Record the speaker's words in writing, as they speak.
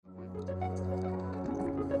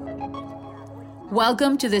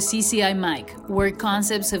Welcome to the CCI Mic, where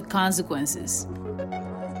concepts have consequences.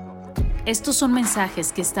 Estos son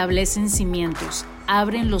mensajes que establecen cimientos,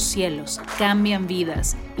 abren los cielos, cambian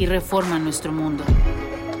vidas y reforman nuestro mundo.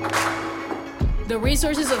 The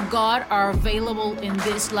resources of God are available in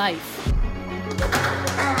this life.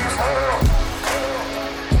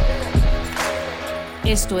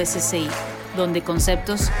 Esto es CCI, donde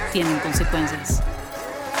conceptos tienen consecuencias.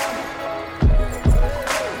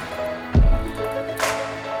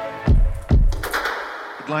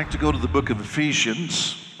 I'd like to go to the book of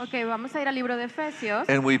Ephesians. Ok, vamos a ir al libro de Efesios.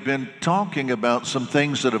 And we've been talking about some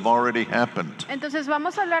things that have already happened. Entonces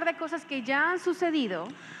vamos a hablar de cosas que ya han sucedido.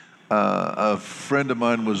 A friend of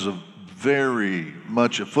mine was very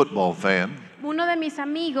much a football fan. Uno de mis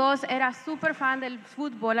amigos era súper fan del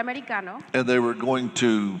fútbol americano. And they were going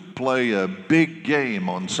to play a big game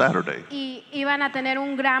on Saturday. Y iban a tener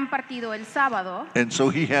un gran partido el sábado. And so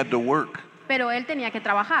he had to work. Pero él tenía que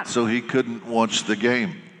trabajar. So he couldn't watch the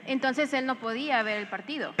game. Entonces él no podía ver el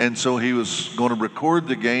partido. And so he was going to record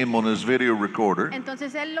the game on his video recorder.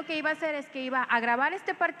 Entonces él lo que iba a hacer es que iba a grabar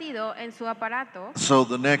este partido en su aparato. So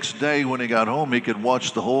the next day when he got home, he could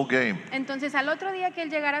watch the whole game. Entonces al otro día que él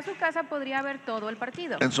llegara a su casa podría ver todo el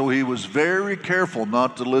partido. And so he was very careful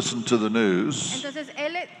not to listen to the news. Entonces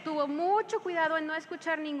él tuvo mucho cuidado en no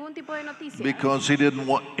escuchar ningún tipo de noticia. Because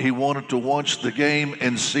he wanted to watch the game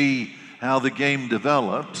and see how the game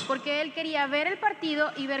developed. Porque él quería ver el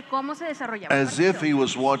partido y ver cómo se desarrollaba as el partido. if he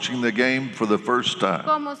was watching the game for the first time.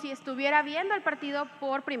 Como si estuviera viendo el partido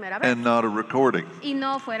por primera vez. And not a recording. Y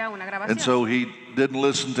no fuera una grabación. And so he didn't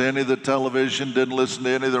listen to any of the television, didn't listen to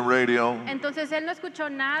any of the radio. Entonces él no escuchó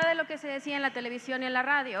nada de lo que se decía en la televisión y en la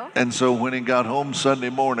radio. And so when he got home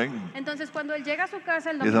Sunday morning, Entonces cuando él llega a su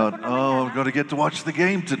casa el he domingo thought, por la I'm mañana, going to get to watch the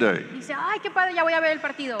game today. dice, ay, qué padre, ya voy a ver el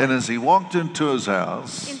partido. And as he walked into his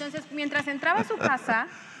house, Entonces mientras entraba a su casa,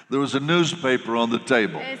 there was a newspaper on the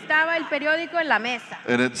table. estaba el periódico en la mesa.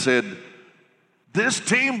 And it said, this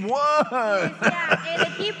team won. Decía, el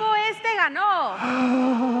equipo este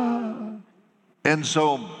ganó. And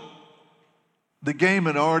so the game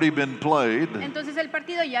had already been played. Entonces el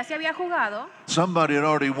partido ya se había jugado. Somebody had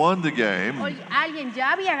already won the game. Alguien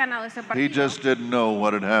ya había ganado ese He partido. just didn't know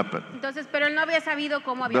what had happened. Entonces, pero él no había sabido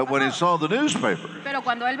cómo había But when he pasado. saw the newspaper, Pero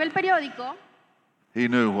cuando él ve el periódico, he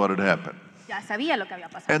knew what had happened. ya sabía lo que había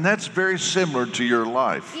pasado. And that's very similar to your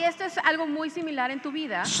life. Y esto es algo muy similar en tu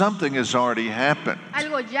vida. Something has already happened.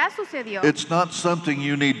 Algo ya sucedió. It's not something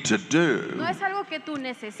you need to do. No es algo que tú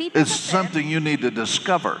necesitas It's hacer. something you need to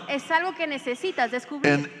discover. Es algo que necesitas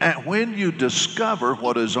descubrir. And when you discover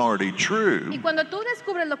what is already Y true, cuando tú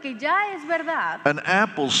descubres lo que ya es verdad, an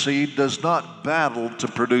apple seed does not battle to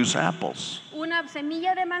produce apples. una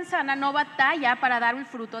semilla de manzana no batalla para dar un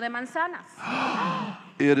fruto de manzanas.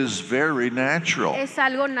 It is very natural. Es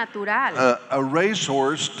algo natural. A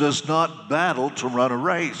racehorse does not battle to run a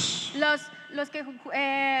race. Los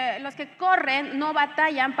que corren no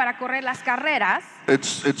batallan para correr las carreras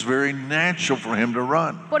It's very natural for him to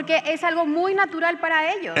run. porque es algo muy natural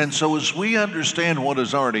para ellos. And so as we understand what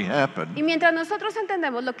has already happened, Y mientras nosotros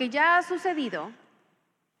entendemos lo que ya ha sucedido,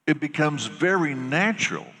 it becomes very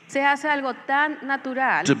natural se hace algo tan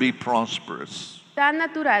natural, to be prosperous. tan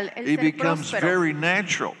natural el It ser becomes próspero. very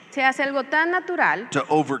natural Se hace algo tan natural to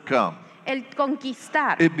overcome. el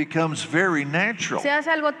conquistar. It becomes very natural Se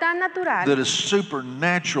hace algo tan natural that a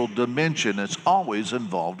supernatural dimension is always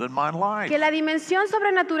involved in my life. que la dimensión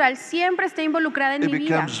sobrenatural siempre está involucrada en It mi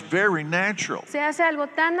vida. becomes very natural Se hace algo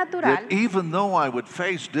tan natural that even though I would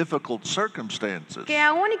face difficult circumstances, que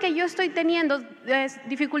aún y que yo estoy teniendo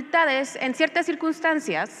dificultades en ciertas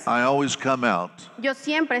circunstancias, I always come out yo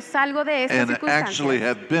siempre salgo de esas and actually circunstancias.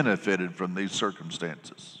 have benefited from these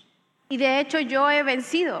circumstances. Y de hecho yo he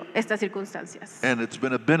vencido estas circunstancias. And it's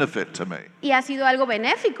been a benefit to me. Y ha sido algo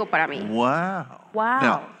benéfico para mí. Wow. Wow.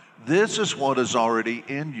 Now, this is what is already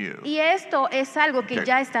in you. Y esto es algo que Okay.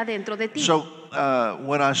 ya está dentro de ti. So,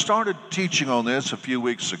 when I started teaching on this a few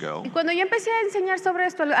weeks ago, Y cuando yo empecé a enseñar sobre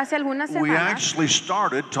esto hace algunas we semanas, actually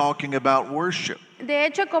started talking about worship. de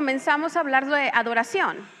hecho comenzamos a hablar de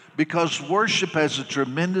adoración. Because worship has a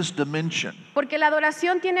tremendous dimension, Porque la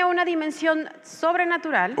adoración tiene una dimensión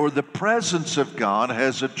sobrenatural, or the presence of God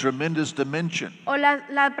has a tremendous dimension. o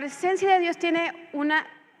la presencia de Dios tiene una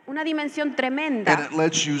dimensión And tremenda it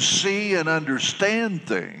lets you see and understand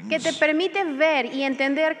que te things permite ver y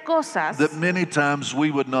entender cosas that many times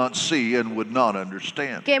we would not see and would not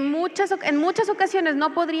understand. que en muchas ocasiones no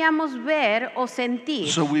podríamos ver o sentir.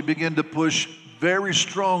 So we begin to push very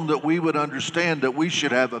strong that we would understand that we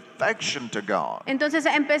should have affection to God. Entonces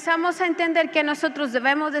empezamos a entender que nosotros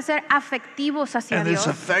debemos de ser afectivos hacia And this Dios.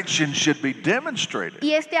 affection should be demonstrated.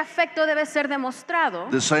 Y este afecto debe ser demostrado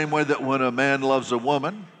The same way that when a man loves a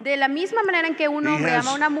woman, de la misma manera en que un he hombre has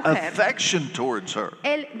ama a una mujer. affection towards her.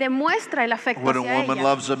 Él demuestra el afecto When a hacia woman ella.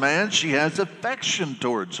 loves a man, she has affection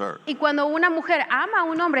towards her. Y cuando una mujer ama a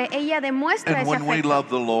un hombre, ella demuestra And ese when we afecto. love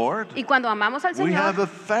the Lord, Y cuando amamos al we have Señor,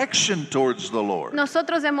 affection towards the Lord.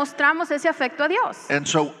 nosotros demostramos ese afecto a Dios. And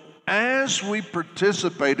so, as we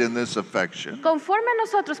participate in this affection, Conforme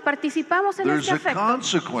nosotros participamos en there's este a afecto,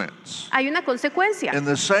 consequence. hay una consecuencia. In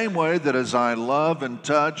the same way that as I love and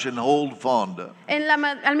touch and hold Fonda,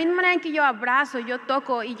 Al misma manera en que yo abrazo, yo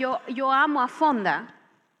toco y yo amo a Fonda,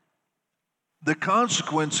 the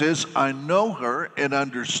consequence is I know her and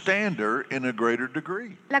understand her in a greater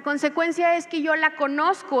degree. la consecuencia es que yo la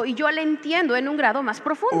conozco y yo la entiendo en un grado más Or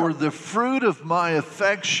profundo. the fruit of my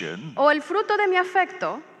affection O el fruto de mi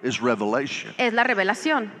afecto is revelation. es la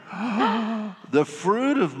revelación. The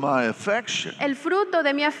fruit of my affection El fruto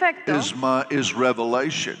de mi afecto is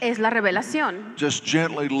revelation. es la revelación. Just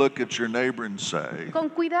gently look at your neighbor and say, Con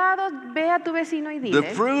cuidado ve a tu vecino y the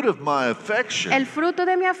dile, fruit of my affection el fruto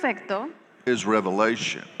de mi afecto is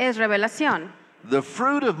revelation. es revelación. The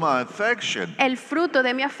fruit of my affection El fruto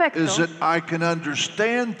de mi afecto is that I can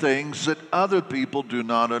understand things that other people do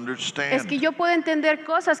not es que understand. yo puedo entender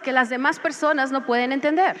cosas que las demás personas no pueden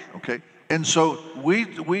entender. Okay? And so we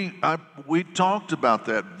talked about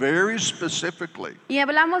that very specifically. Y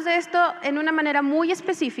hablamos de esto en una manera muy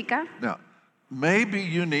específica. Now, maybe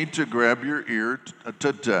you need to grab your ear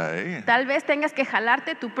today. Tal vez tengas que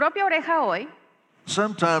jalarte tu propia oreja hoy.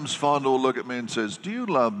 Sometimes Fonda will look at me and says, "Do you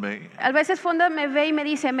love me?" A veces Fonda me ve y me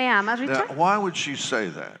dice, ¿me amas, Now, Richard? why would she say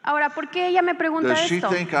that? Ahora, ¿por qué ella me pregunta Does she esto?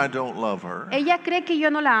 think I don't love her? ¿Ella cree que yo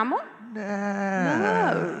no la amo?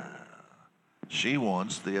 No. She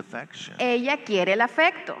wants the affection. Ella quiere el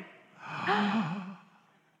afecto.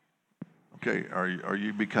 Okay, are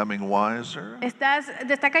you becoming wiser? ¿Te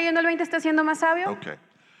está cayendo el 20? ¿Estás siendo más sabio? Okay.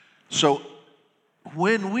 So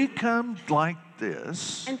when we come like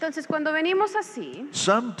this, Entonces, cuando venimos así,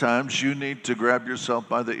 sometimes you need to grab yourself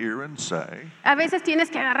by the ear and say, a veces tienes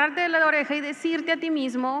que agarrarte de la oreja y decirte a ti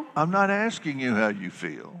mismo, I'm not asking you how you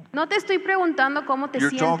feel. no te estoy preguntando cómo te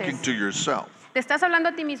You're talking sientes. to yourself. Te estás hablando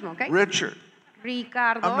a ti mismo, ¿ok? Richard,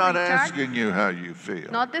 Ricardo, I'm not Richard, asking you how you feel.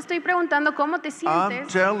 no te estoy preguntando cómo te I'm sientes.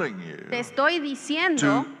 telling Te you estoy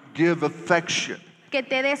diciendo to give affection que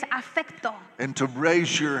te des afecto and to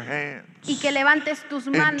raise your hands y que levantes tus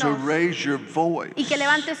and manos to raise your voice y que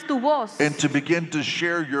levantes tu voz and to begin to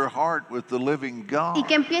share your heart with the living God. y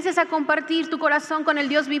que empieces a compartir tu corazón con el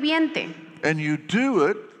Dios viviente. And you do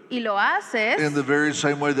it Y lo in haces the very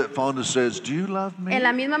same way that Fonda says, "Do you love me?" en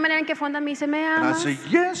la misma manera en que Fonda me dice, ¿me And I amas? say,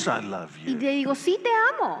 "Yes, I love Y you." te digo, sí te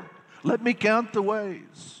amo. Let me count the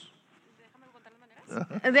ways.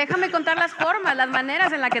 Déjame contar las formas, las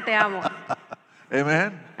maneras en las que te amo.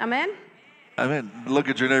 Amen. Amén. Amen. Look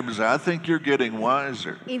at your neighbor and say, "I think you're getting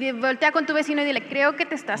wiser." Y voltea con tu vecino y dile, creo que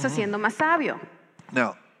te estás haciendo más sabio.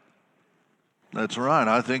 Now, that's right.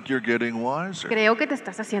 I think you're getting wiser. Creo que te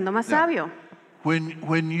estás haciendo más Yeah. sabio.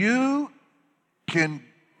 When you can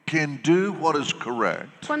do what is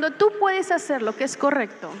correct Cuando tú puedes hacer lo que es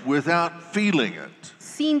correcto without feeling it,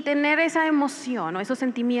 sin tener esa emoción o esos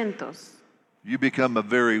sentimientos, you become a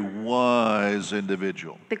very wise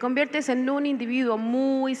individual. te conviertes en un individuo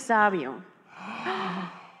muy sabio.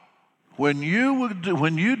 When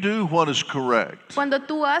you do what is correct Cuando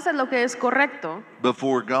tú haces lo que es correcto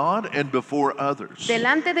before God and before others,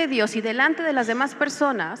 delante de Dios y delante de las demás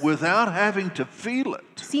personas, without having to feel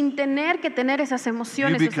it, sin tener que tener esas you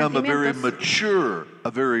emociones o become a very sentimientos, mature,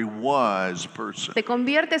 a very wise person. te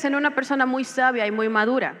conviertes en una persona muy sabia y muy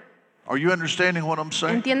madura. Are you understanding what I'm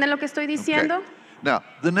saying? ¿Entienden lo que estoy diciendo? Okay. Now,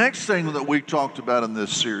 the next thing that we talked about in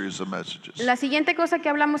this series of messages La siguiente cosa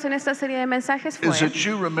que hablamos en esta serie de mensajes is fue, that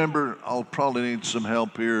you remember, I'll probably need some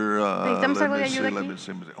help here. ¿Necesitamos algo de ayuda let aquí? me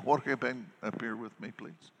see. Jorge, ven up here with me,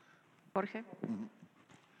 please. Jorge.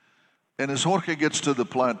 And as Jorge gets to the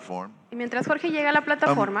platform, Y mientras Jorge llega a la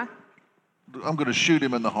plataforma, I'm going to shoot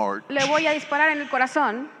him in the heart. le voy a disparar en el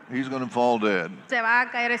corazón, He's going to fall dead. se va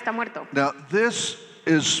a caer, está muerto. Now, this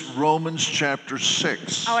is Romans chapter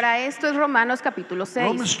 6. Ahora esto es Romanos capítulo 6.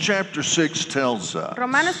 Romans chapter 6 tells us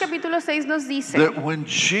Romanos capítulo 6 nos dice that when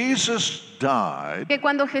Jesus died, que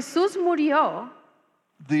cuando Jesús murió,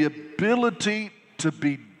 the ability to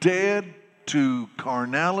be dead to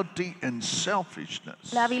carnality and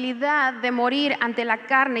selfishness. la habilidad de morir ante la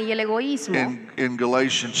carne y el egoísmo, In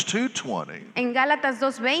Galatians 2:20, en Gálatas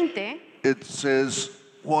 2:20, it says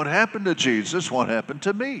what happened to Jesus, what happened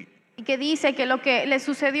to me? y que dice que lo que le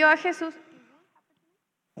sucedió a Jesús,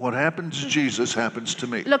 What happened to Jesus happens to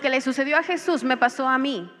me. lo que le sucedió a Jesús me pasó a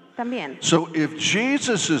mí también. So if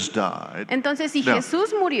Jesus has died, Entonces, si Now-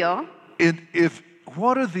 Jesús murió,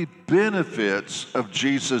 what are the benefits of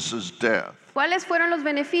Jesus' death? ¿cuáles fueron los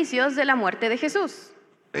beneficios de la muerte de Jesús?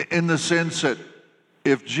 In the sense that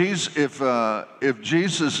if Jesus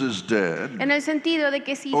is dead, En el sentido de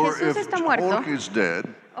que si or Jesús if está muerto, Jorge is dead,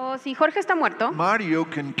 o si Jorge está muerto, Mario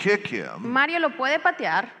can kick him, Mario lo puede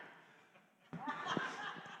patear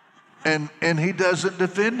and he doesn't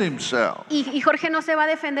defend himself. y Jorge no se va a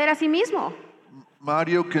defender a sí mismo.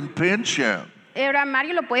 Mario can pinch him, Ahora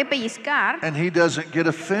Mario lo puede pellizcar and he doesn't get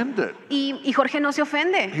offended. y Jorge no se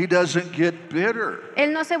ofende. He doesn't get bitter.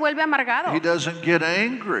 Él no se vuelve amargado, He doesn't get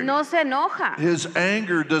angry. no se enoja. His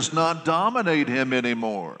anger does not dominate him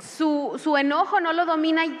anymore. Su enojo no lo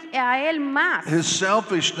domina a él más. His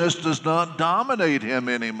selfishness does not dominate him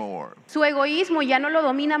anymore Su egoísmo ya no lo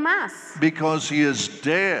domina más because he is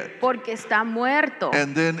dead. porque está muerto.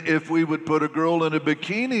 And then if we would put a girl in a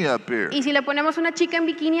bikini up here, Y si le ponemos una chica en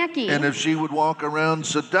bikini aquí and if she would walk around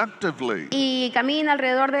seductively, y camina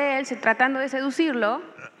alrededor de él tratando de seducirlo,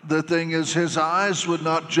 the thing is his eyes would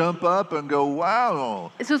not jump up and go,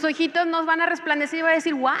 wow, sus ojitos nos van a resplandecer y va a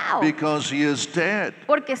decir, wow, because he is dead.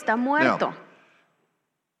 porque está muerto.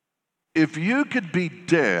 If you could be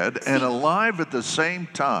dead and Sí. alive at the same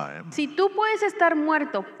time, Si tú puedes estar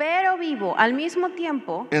muerto pero vivo al mismo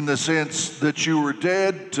tiempo, in the sense that you were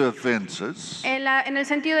dead to offenses, en el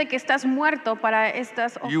sentido de que estás muerto para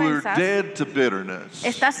estas you were ofensas, dead to bitterness,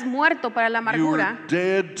 estás muerto para la you were amargura,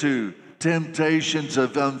 dead to temptations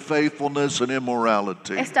of unfaithfulness and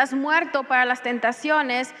immorality. estás muerto para las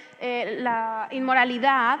tentaciones, la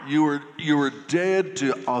inmoralidad, You were dead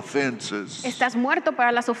to offenses. estás muerto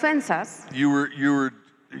para las ofensas. You were.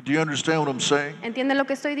 Do you understand what I'm saying? ¿Entienden lo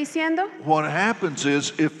que estoy diciendo? What happens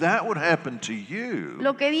is, if that would happen to you,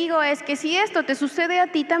 Lo que digo es que si esto te sucede a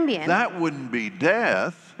ti también, that wouldn't be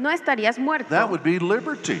death. no estarías muerto. That would be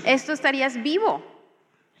liberty. Esto estarías vivo.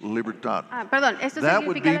 Libertad. Perdón, esto That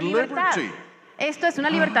would significa be la libertad. liberty. Esto es una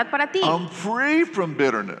libertad para ti. I'm free from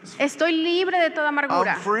bitterness. Estoy libre de toda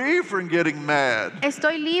amargura. I'm free from getting mad.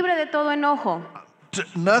 Estoy libre de todo enojo.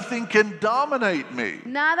 Nothing can dominate me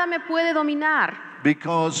Nada me puede dominar.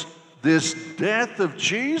 because this death of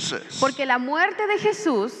Jesus Porque la muerte de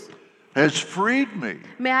Jesús has freed me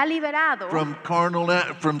me ha liberado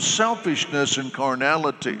from selfishness and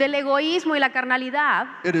carnality. del egoísmo y la carnalidad.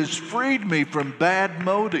 It has freed me from bad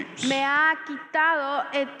motives. Me ha quitado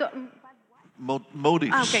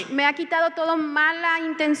Motives. me ha quitado toda mala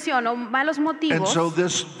intención o malos And motivos. so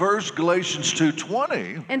this verse, Galatians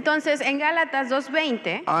 2:20, Entonces, en Gálatas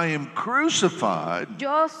 2:20, I am crucified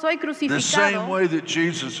yo soy the same crucificado way that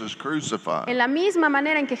Jesus is crucified. en la misma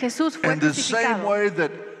manera en que Jesús fue And the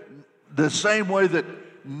same way that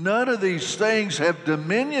none of these things have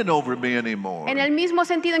dominion over me anymore. En el mismo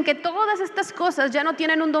sentido en que todas estas cosas ya no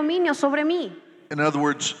tienen un dominio sobre mí. In other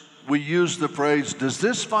words, we use the phrase, does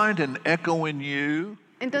this find an echo in you?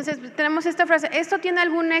 Entonces tenemos esta frase, ¿esto tiene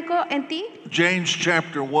algún eco en ti? James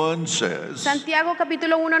chapter 1 says, Santiago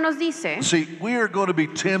capítulo 1 nos dice see, we are going to be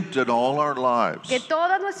tempted all our lives. que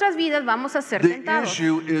todas nuestras vidas vamos a ser The tentados.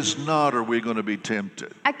 issue is not, are we going to be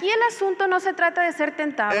tempted? Aquí el asunto no se trata de ser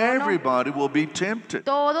tentado, no. Everybody will be tempted.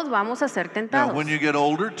 Todos vamos a ser Now, tentados. when you get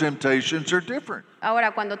older, temptations are different.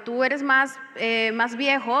 Ahora, cuando tú eres más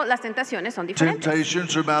viejo, las tentaciones son diferentes.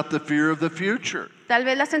 Temptations are about the fear of the future. Tal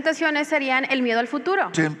vez las tentaciones serían el miedo al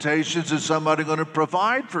futuro. Temptations is somebody going to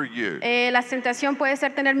provide for you. La tentación puede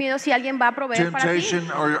ser tener miedo si alguien va a proveer para ti.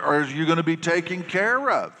 Temptation, are you going to be taken care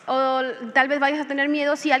of? O tal vez vayas a tener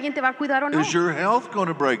miedo si alguien te va a cuidar o no. Is your health going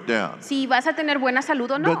to break down? Si vas a tener buena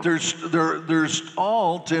salud o no. But there's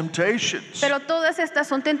all temptations. Pero todas estas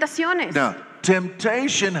son tentaciones. Now,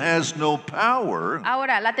 temptation has no power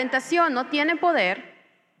Ahora, la tentación no tiene poder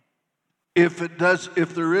if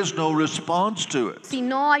there is no response to it. si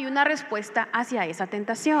no hay una respuesta hacia esa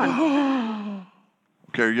tentación.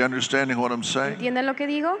 Okay, are you understanding what I'm saying? ¿Entienden lo que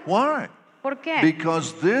digo? Why? ¿Por qué?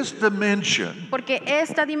 Because this dimension Porque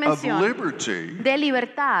esta of dimensión liberty de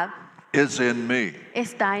libertad is in me.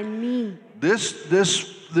 está en mí.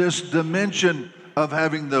 This dimension of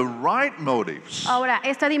having the right motives Ahora,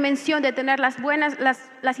 esta dimensión de tener las buenas,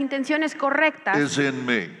 las intenciones correctas is in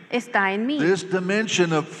me. está en mí. This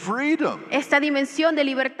dimension of freedom Esta dimensión de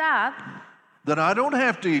libertad, that I don't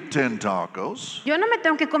have to eat 10 tacos. yo no me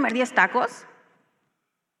tengo que comer 10 tacos.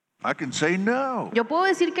 I can say no. Yo puedo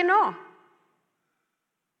decir que no.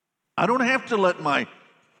 I don't have to let my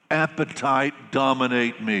appetite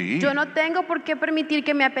dominate me Yo no tengo por qué permitir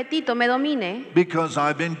que mi apetito me domine because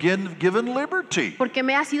I've been given liberty. porque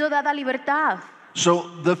me ha sido dada libertad. So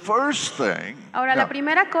the first thing, Ahora, now, la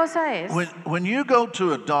primera cosa es, when you go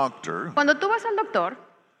to a doctor, cuando tú vas al doctor,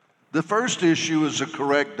 the first issue is a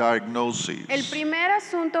correct diagnosis. el primer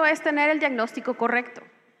asunto es tener el diagnóstico correcto.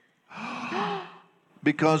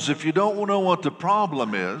 Because if you don't know what the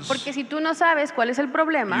problem is, Porque si tú no sabes cuál es el you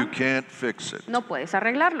problema, can't fix it. no puedes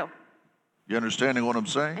arreglarlo. You understanding what I'm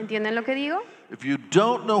saying? ¿Entienden lo que digo? If you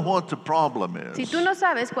don't know what the problem Si is, tú no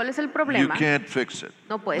sabes cuál es el you problema, can't fix it.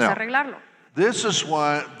 no puedes Now, arreglarlo. this is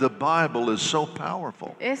why the Bible is so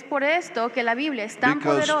powerful. Es por esto que la Biblia es tan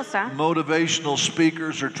Because poderosa, motivational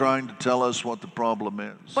speakers are trying to tell us what the problem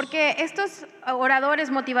is. porque estos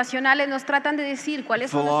oradores motivacionales nos tratan de decir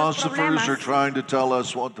cuáles son nuestros Philosophers are problemas. trying to tell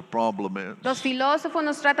us what the problem Los is. filósofos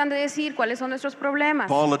nos tratan de decir cuáles son nuestros problemas.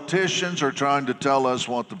 Politicians are trying to tell us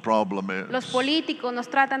what the problem Los is. políticos nos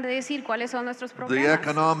tratan de decir cuáles son nuestros The problemas.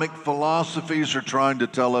 economic philosophies are trying to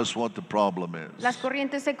tell us what the problem Las is.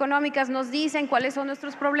 corrientes económicas nos dicen cuáles son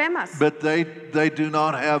nuestros problemas. But they do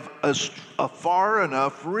not have a far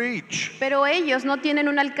enough reach. Pero ellos no tienen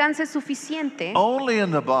un alcance suficiente. Only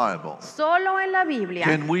in the Bible Solo en la Biblia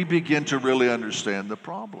can we begin to really understand the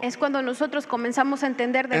problem. es cuando nosotros comenzamos a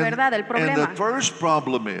entender de verdad el And problema. the first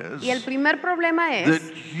problem Y el is primer problema that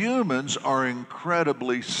es humans are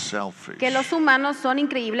incredibly selfish. que los humanos son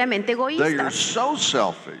increíblemente They are egoístas. so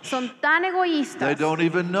selfish. Son tan They egoístas don't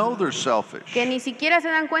even know they're selfish. que ni siquiera se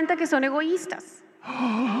dan cuenta que son egoístas.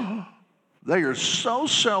 They are so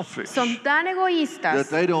selfish Son tan that egoístas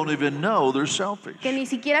they don't even know they're selfish. que ni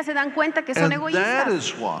siquiera se dan cuenta que son And that egoístas.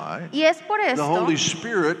 is why Y es por the esto Holy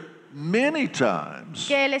Spirit many times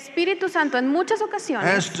que el Espíritu Santo en muchas has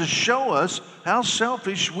ocasiones to show us how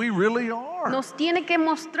selfish we really are nos tiene que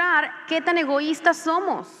mostrar qué tan egoístas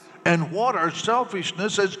somos and what our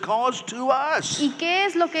selfishness has caused to us y qué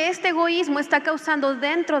es lo que este egoísmo está causando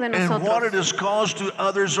dentro de and what it nosotros has caused to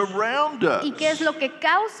others around us. y qué es lo que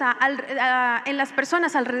causa en las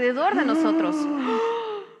personas alrededor de nosotros.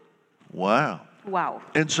 Wow. Wow.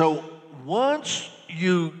 And so once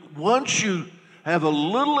you have a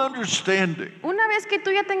little understanding, Una vez que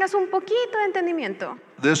tú ya tengas un poquito de entendimiento,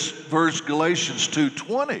 this verse Galatians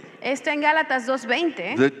 2:20, está en Gálatas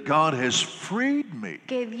 2:20, that God has freed me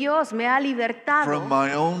que Dios me ha libertado from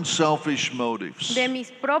my own selfish motives, de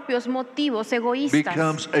mis propios motivos egoístas,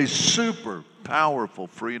 becomes a super powerful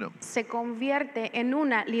freedom. se convierte en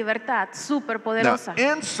una libertad súper Now, poderosa.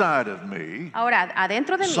 inside of me, Ahora,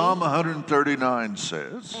 adentro de mí, Psalm 139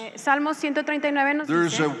 says, Salmo 139 nos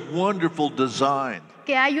there's a dice wonderful design.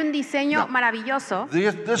 que hay un diseño No. maravilloso.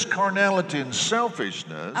 This carnality and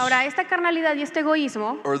selfishness, Ahora, esta carnalidad y este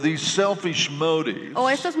egoísmo, or these selfish motives, o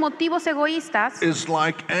estos motivos egoístas, is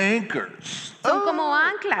like anchors son como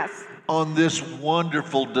anclas on this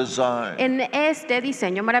wonderful design. en este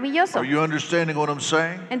diseño maravilloso. Are you understanding what I'm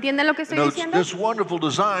saying? ¿Entienden lo que estoy No, diciendo? this wonderful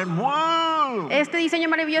design, whoa! Este diseño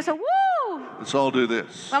maravilloso. ¡Woo! Let's all do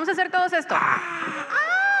this. Vamos a hacer todos esto.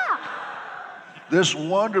 This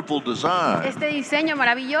wonderful design Este diseño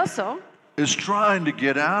maravilloso is trying to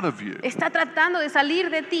get out of you. está tratando de salir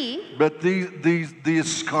de ti, But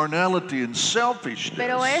this carnality and selfishness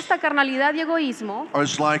pero esta carnalidad y egoísmo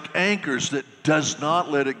is like anchors that does not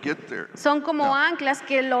let it get there. son como No. anclas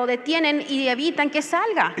que lo detienen y evitan que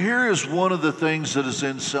salga. Here is one of the things that is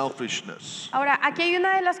in selfishness. Ahora, aquí hay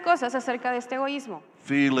una de las cosas acerca de este egoísmo.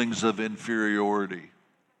 Feelings of inferiority.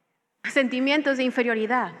 Sentimientos de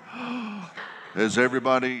inferioridad. Has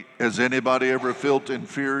anybody ever felt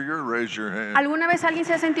inferior? Raise your hand. ¿Alguna vez alguien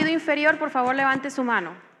se ha sentido inferior? Por favor, levante su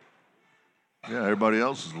mano. Yeah, everybody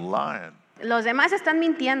else is lying. Los demás están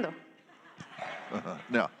mintiendo.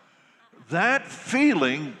 Now, that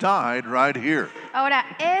feeling died right here. Ahora,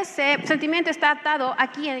 ese sentimiento está atado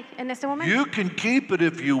aquí en este momento. You can keep it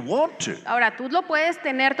if you want to. Ahora, tú lo puedes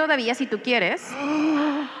tener todavía si tú quieres,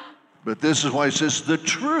 But this is why it says the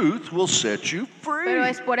truth will set you free. pero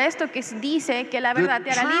es por esto que dice que la verdad te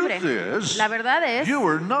hará libre. La verdad es you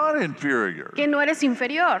are not inferior. que no eres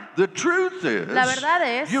inferior, The truth is La verdad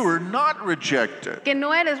es you are not rejected. que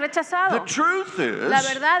no eres The rechazado, truth is La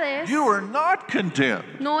verdad es you are not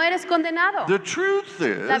condemned. no eres condenado. The truth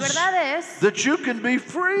La is verdad es that you can be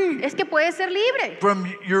free que puedes ser libre. from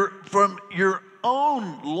your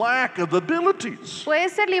own lack of abilities.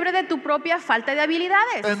 Puedes ser libre de tu propia falta de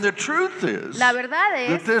habilidades. And the truth is La verdad that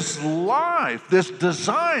es this life, this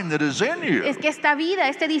design that is in you. que esta vida,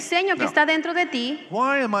 este diseño que No. está dentro de ti.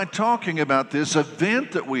 Why am I talking about this event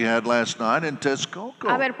that we had last night in Texcoco?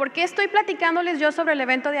 A ver, ¿por qué estoy platicándoles yo sobre el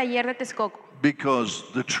evento de ayer de Texcoco? Because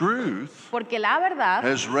the truth Porque la verdad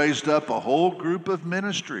has raised up a whole group of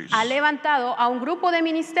ministries. ha levantado a un grupo de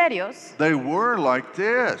ministerios They were like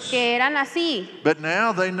this, que eran así, but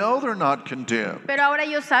now they know they're not condemned. pero ahora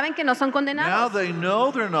ellos saben que no son Now condenados. they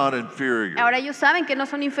know they're not inferior. Ahora ellos saben que no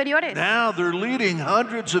son inferiores. Now they're leading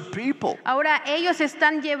hundreds of people Ahora ellos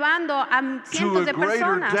están llevando a to cientos a de greater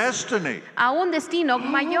personas destiny. a un destino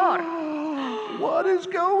mayor. What is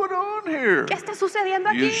going on here? ¿Qué está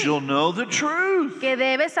sucediendo You aquí? shall know the truth, Que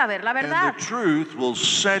debes saber la and verdad the truth will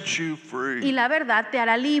set you y free. la verdad te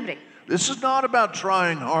hará libre. This is not about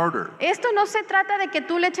trying harder. Esto no se trata de que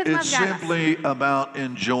tú le eches It's más ganas. simply about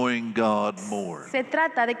enjoying God more. Se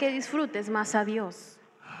trata de que disfrutes más a Dios.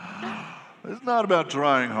 It's not about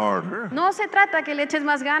trying harder. No se trata que le eches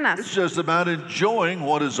más ganas. It's just about enjoying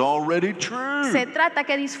what is already true. Se trata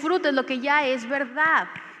que disfrutes lo que ya es verdad.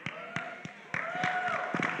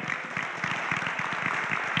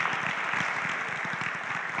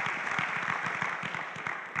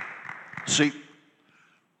 See,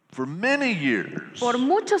 for many years, Por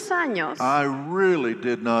muchos años, I really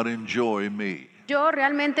did not enjoy me. yo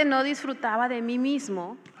realmente no disfrutaba de mí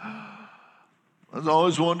mismo. I was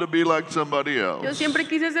always wanting to be like somebody else. Yo siempre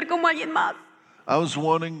quise ser como alguien más. I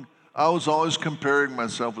was always comparing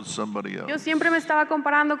myself with somebody Yo else. siempre me estaba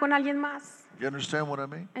comparando con alguien más. You understand what I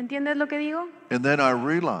mean? ¿Entiendes lo que digo? And then I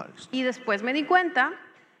realized Y después me di cuenta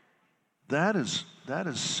that is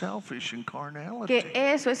selfish and carnality. que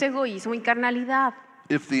eso es egoísmo y carnalidad.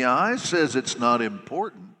 If the eye says it's not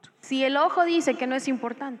important, Si el ojo dice que no es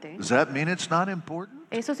importante, does that mean it's not important?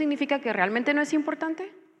 ¿eso significa que realmente no es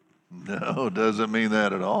importante? No, it doesn't mean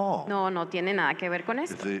that at all. No, no tiene nada que ver con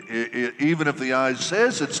esto. Even if the eye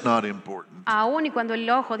says it's not important, Aún y cuando el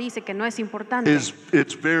ojo dice que no es importante,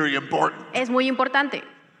 it's very important. es muy importante.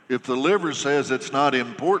 If the liver says it's not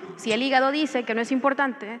important, Si el hígado dice que no es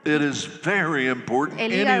importante, it is very important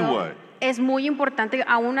el hígado anyway. es muy importante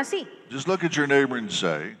aún así. Just look at your neighbor and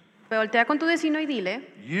say, Voltea con tu vecino y dile,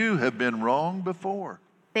 you have been wrong before.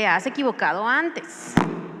 te has equivocado antes.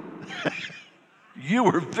 You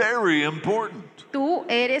were very important. Tú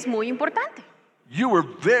eres muy importante. You were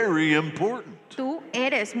very important. Tú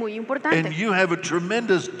eres muy And importante. you have a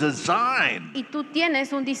tremendous design Y tú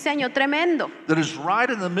tienes un diseño tremendo that is right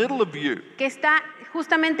in the middle of you. que está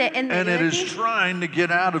justamente en And medio it de is ti trying to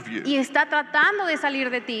get out of you. y está tratando de salir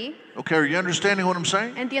de ti. Okay, are you understanding what I'm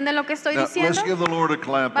saying? ¿Entienden lo que estoy Now, diciendo? let's give the Lord a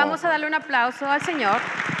clap. Vamos a offering. darle un aplauso al Señor.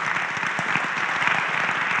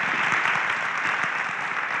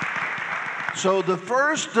 So the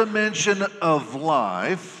first dimension of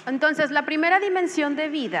life, Entonces, la primera dimensión de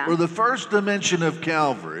vida or the first dimension of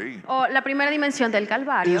Calvary, o la primera dimensión del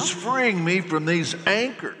Calvario is freeing me from these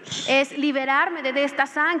anchors. es liberarme de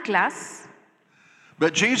estas anclas.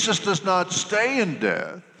 But Jesus does not stay in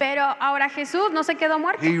death. Pero ahora Jesús no se quedó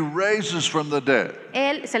muerto. He raises from the dead.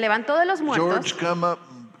 Él se levantó de los muertos. George, come up.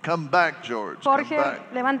 Come back, George. Come Jorge,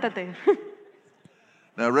 back. levántate.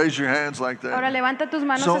 Now raise your hands like that. Ahora levanta tus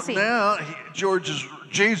manos So así. now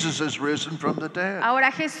Jesus has risen from the dead.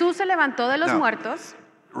 Ahora Jesús se levantó de los Now, muertos.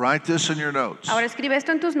 Write this in your notes. Ahora escribe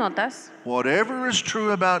esto en tus notas. Whatever is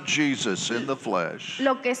true about Jesus in the flesh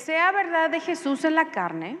Lo que sea verdad de Jesús en la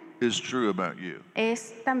carne is true about you.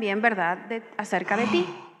 es también verdad acerca de ti.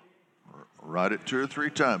 Write it 2 or 3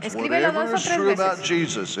 times. Escríbelo Whatever 2 o is 3 true about veces.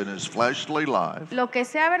 Jesus in his fleshly life Lo que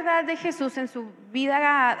sea verdad de Jesús en su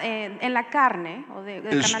vida en la carne o de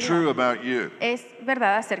is true carnalidad about you. es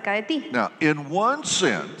verdad acerca de ti. Now, in one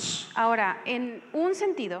sense, Ahora, en un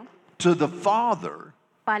sentido, to the Father,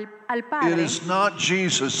 al it Padre, is not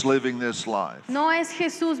Jesus living this life. no es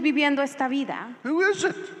Jesús viviendo esta vida. Who is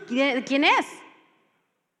it? ¿Quién es?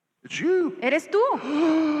 It's you. Eres tú.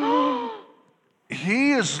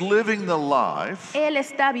 He is living the life Él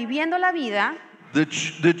está viviendo la vida that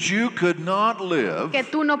you could not live, que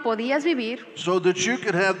tú no podías vivir so that you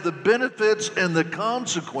could have the benefits and the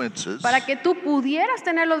consequences para que tú pudieras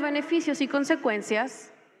tener los beneficios y consecuencias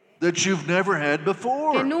that you've never had que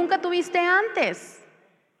before. nunca tuviste antes.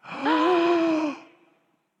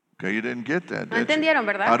 Okay, you didn't get that, No did you? entendieron,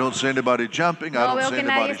 ¿verdad? I don't see anybody jumping. I No don't veo see que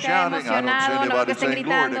nadie anybody esté shouting. I don't see emocionado, no veo anybody que estén saying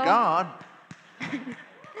glory to gritando. God.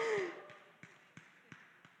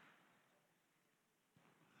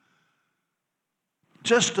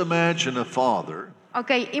 Just imagine a father Ok,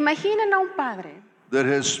 imaginen a un padre that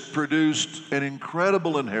has produced an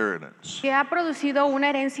incredible inheritance. que ha producido una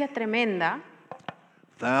herencia tremenda,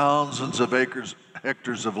 Thousands of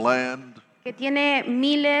hectares of land, que tiene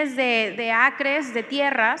miles de acres, de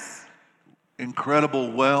tierras,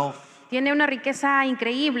 incredible wealth, Tiene una riqueza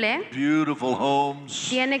increíble, beautiful homes.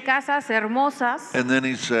 tiene casas hermosas. And then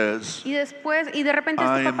he says, Y de repente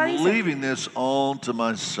I este am papá dice, leaving this all to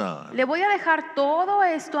my son. le voy a dejar todo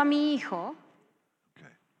esto a mi hijo.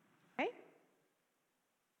 Okay. ¿Ok?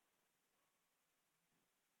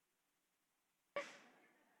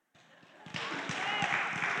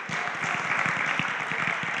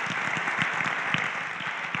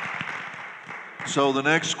 So the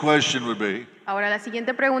next question would be, Ahora la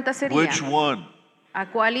siguiente pregunta sería, which one? ¿a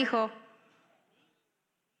cuál hijo?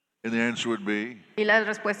 And the answer would be, Y la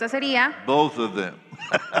respuesta sería, both of them.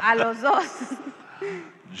 a los dos,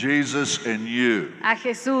 Jesus and you. a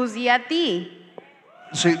Jesús y a ti.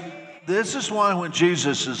 See, this is why when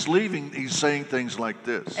Jesus is leaving, he's saying things like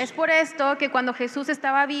this. Es por esto que cuando Jesús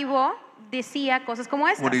estaba vivo, decía cosas como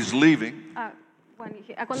When estas. he's leaving,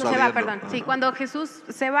 Cuando se va, Saliendo. perdón. Sí, cuando Jesús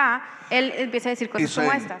se va, él empieza a decir cosas He's como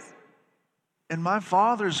saying, estas. in my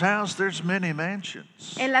Father's house, there's many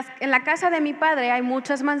mansions. En la casa de mi padre hay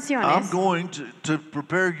muchas I'm mansiones going to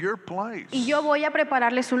prepare your place. y yo voy a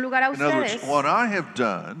prepararles un lugar a In other words, ustedes. what I have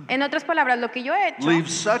done En otras palabras, lo que yo he hecho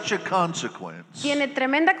leaves such a consequence, tiene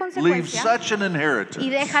tremenda leaves consecuencia such an y inheritance,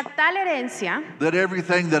 deja tal herencia that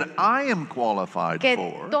everything that I am qualified que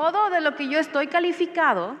for, todo de lo que yo estoy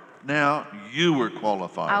calificado, now you were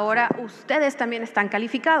qualified ahora for. ustedes también están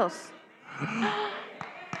calificados.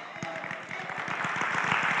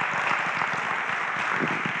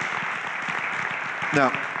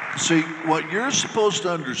 Now, see, what you're supposed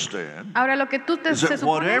to understand Ahora lo que tú te is se that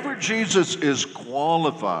supone, whatever Jesus is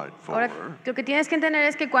qualified ahora for, lo que tienes que entender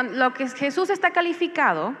es que cuando lo que Jesús está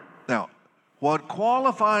calificado, now, what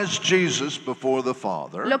qualifies Jesus before the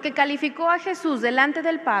Father lo que calificó a Jesús delante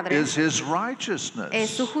del Padre is his es righteousness.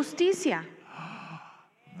 su justicia.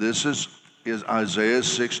 This is Isaiah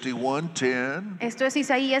 61:10. Esto es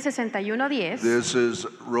Isaías 61:10. This is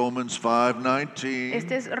Romans 5:19.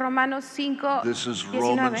 Este es Romanos 5, This is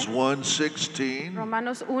Romans 19, 1:16.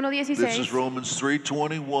 Romanos This is 1:16, Romans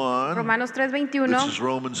 3:21. Romanos 3:21, This is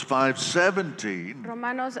Romans 5:17.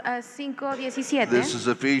 Romanos 5:17. This is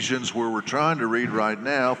Ephesians, where we're trying to read right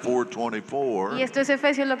now, 4:24. Y esto es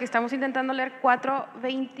Efesios, lo que estamos intentando leer,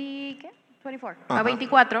 4:20, ¿qué? 24. Ajá.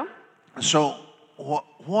 24. So,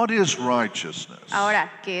 what is righteousness? Ahora,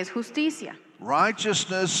 ¿qué es justicia?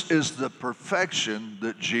 Righteousness is the perfection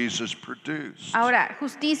that Jesus produced. Ahora,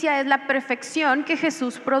 justicia es la perfección que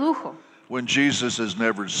Jesús produjo. When Jesus has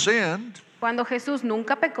never sinned, Cuando Jesús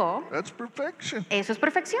nunca pecó, that's perfection. eso es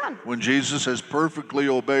perfección. When Jesus has perfectly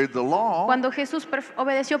obeyed the law, Cuando Jesús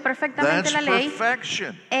obedeció perfectamente that's la ley,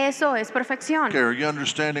 perfection. eso es perfección. Okay, are you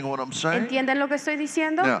understanding what I'm saying? ¿Entienden lo que estoy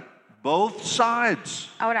diciendo? Now, both sides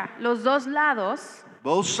Ahora, los dos lados,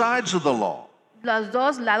 of the law. los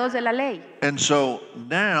dos lados de la ley. And so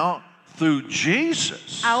now, through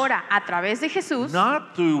Jesus, Ahora, a través de Jesús,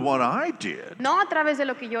 not through what I did, no a través de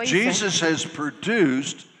lo que yo hice, Jesus has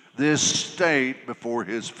produced this state before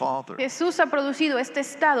his Father. Jesús ha producido este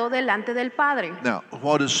estado delante del Padre. Now,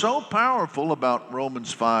 what is so powerful about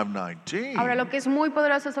Romans 5:19, Ahora, lo que es muy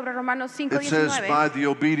poderoso sobre Romanos it says, 5:19 by the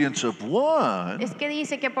obedience of one, es que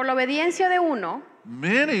dice que por la obediencia de uno,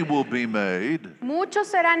 many will be made muchos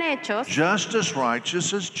serán hechos just as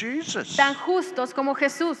righteous as Jesus. tan justos como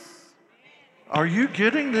Jesús. Are you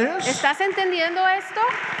getting this? ¿Estás entendiendo esto?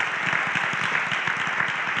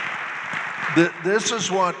 This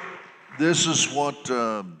is what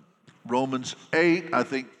Romans 8, I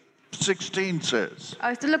think 16 says.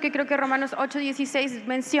 Esto es lo que creo que Romanos 8:16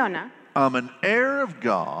 menciona. I'm an heir of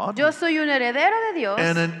God Yo soy un heredero de Dios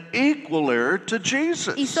and an equal heir to y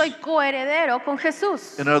Jesus. soy coheredero con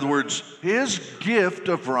Jesús. In other words, his gift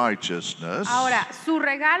of righteousness, Ahora, su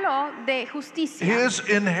regalo de justicia, his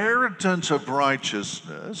inheritance of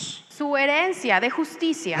righteousness, su herencia de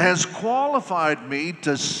justicia, has qualified me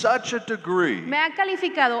to such a degree, me ha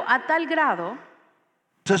calificado a tal grado,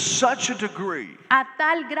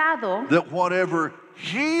 that whatever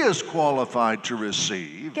he is qualified to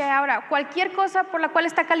receive, que ahora cualquier cosa por la cual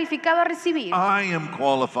está calificado a recibir, I am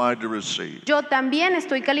qualified to receive. yo también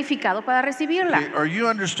estoy calificado para recibirla. Are you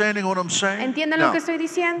understanding what I'm saying? ¿Entienden Now, lo que estoy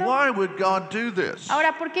diciendo? why would God do this?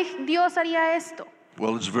 Ahora, ¿por qué Dios haría esto?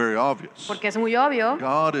 Well, it's very obvious. Porque es muy obvio.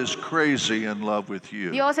 God is crazy in love with you.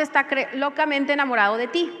 Dios está locamente enamorado de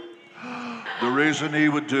ti. The reason he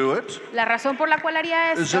would do it La razón por la cual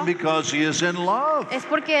haría is esto because he is in love. es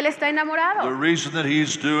porque él está The enamorado. reason that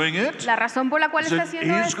he's doing it La razón por la cual is está that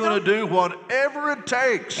haciendo he's going to esto, do whatever it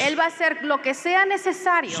takes él va a hacer lo que sea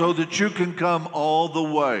necesario so that you can come all the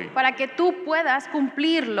way. para que tú puedas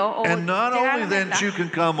cumplirlo o And not llegar a only la then meta. you can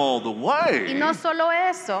come all the Y no way solo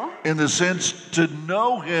eso, in the sense to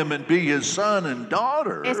know him and be his son and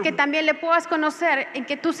daughter, es que también le puedas conocer en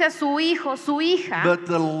que tú seas su hijo, su hija, but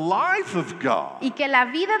the life of God, y que la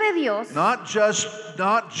vida de Dios not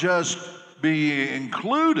just be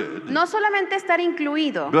included, no solamente estar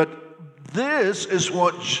incluido, but this is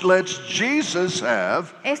what lets Jesus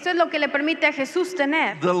have esto es lo que le permite a Jesús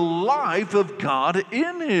tener the life of God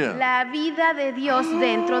in him. la vida de Dios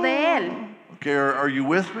dentro de él. Okay, are you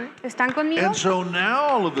with me? ¿Están conmigo? And so now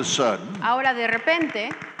all of a sudden, Ahora de repente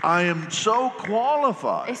I am so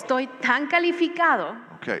qualified. estoy tan calificado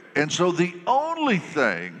Okay, and so the only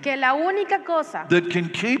thing que la única cosa that can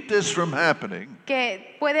keep this from happening,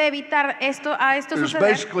 que puede evitar esto there's suceder.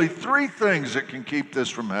 basically three things that can keep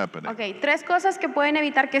this from happening. Ok, tres cosas que pueden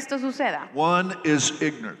evitar que esto suceda. One is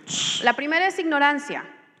ignorance. La primera es ignorancia.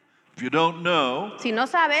 If you don't know, Si no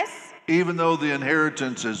sabes, even though the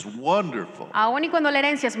inheritance is wonderful, aun y cuando la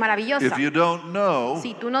herencia es maravillosa, if you don't know,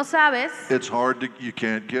 si tú no sabes, it's hard to, you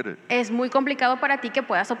can't get it. es muy complicado para ti que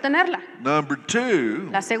puedas obtenerla. Number two,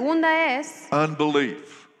 La segunda es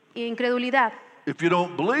unbelief. incredulidad. If you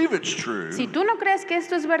don't believe it's true, Si tú no crees que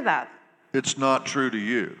esto es verdad, it's not true to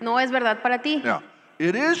you. no es verdad para ti. Now,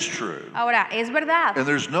 it is true, Ahora, es verdad and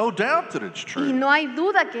there's no doubt that it's y true, no hay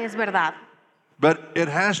duda que es verdad, but it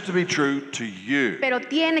has to be true to you. pero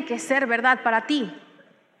tiene que ser verdad para ti.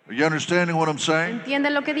 Are you understanding what I'm saying?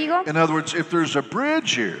 ¿Entienden lo que digo? In other words, if there's a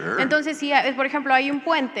bridge here, Entonces, si por ejemplo hay un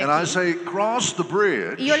puente and I aquí, say cross the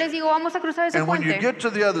bridge, y yo les digo vamos a cruzar ese and when you puente, get to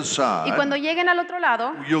the other y cuando side, lleguen al otro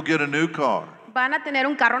lado you'll get a new car. van a tener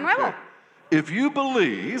un carro nuevo. If you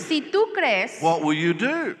believe, Si tú crees, what will you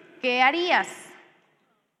do? ¿qué harías?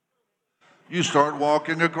 You start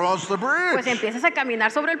walking across the Pues bridge. empiezas a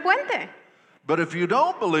caminar sobre el puente. But if you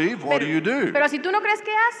don't believe, what do you do? Pero si tú no crees,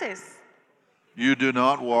 ¿qué haces? You do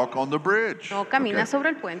not walk on the bridge. No caminas Okay. sobre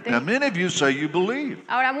el puente. Now, many of you say you believe,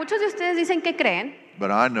 Ahora, muchos de ustedes dicen que creen, but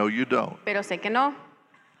I know you don't. pero sé que no.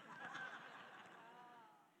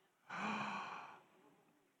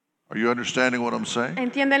 Are you understanding what I'm saying?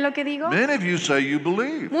 ¿Entienden lo que digo? Many of you say you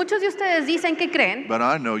believe, Muchos de ustedes dicen que creen, but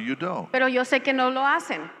I know you don't, pero yo sé que no lo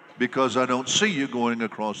hacen, because I don't see you going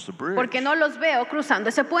across the bridge. porque no los veo cruzando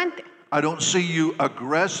ese puente. I don't see you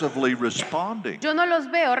aggressively responding. Yo no los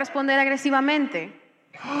veo responder agresivamente.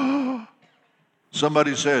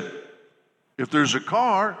 Somebody said, if there's a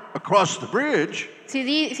car across the bridge,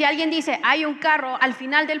 Si alguien dice, hay un carro al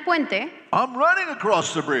final del puente, I'm running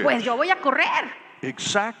across the bridge. pues yo voy a correr.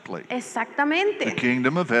 Exactly. The Exactamente.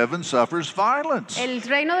 kingdom of heaven suffers violence. El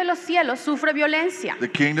reino de los cielos sufre violencia. The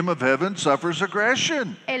kingdom of heaven suffers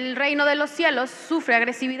aggression. El reino de los cielos sufre And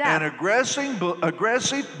agresividad.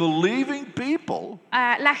 aggressive believing people,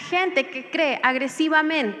 La gente que cree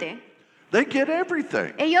agresivamente, they get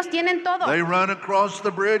everything. ellos tienen todo. They run across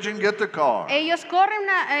the bridge and get the car. Ellos corren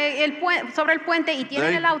sobre el puente y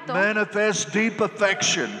tienen They el auto. manifest deep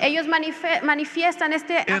affection Ellos manifiestan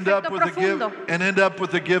este end afecto up with a profundo gift and end up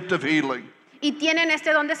with the gift of healing. y tienen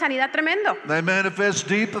este don de sanidad tremendo. They manifest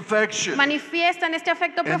deep affection Manifiestan este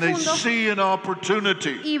afecto and they profundo see an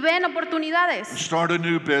opportunity y ven to oportunidades start a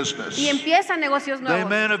new business. y empiezan negocios They nuevos.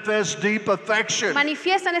 manifest deep affection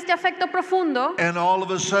Manifiestan este afecto profundo and all of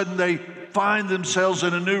a sudden they find themselves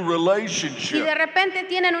in a new y de relationship. repente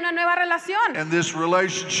tienen una nueva relación. And this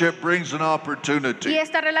relationship brings an Y opportunity.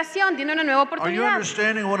 esta relación tiene una nueva Are you oportunidad.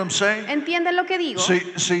 understanding what I'm saying? ¿Entienden lo que digo?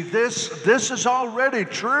 See, this is already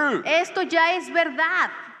true, Esto ya es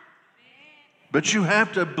verdad, but you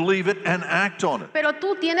have to believe it and act on it. pero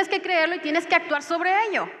tú tienes que creerlo y tienes que actuar sobre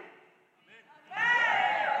ello.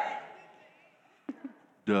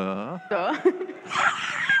 Duh.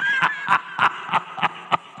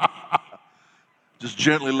 Just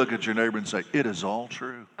gently look at your neighbor and say, it is all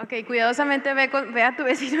true. Ok, cuidadosamente ve a tu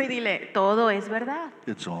vecino y dile, todo es verdad,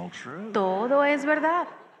 It's all true. todo es verdad.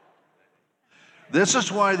 This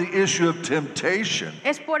is why the issue of temptation,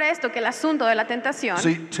 Es por esto que el asunto de la tentación,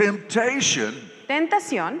 see, temptation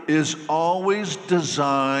tentación, is always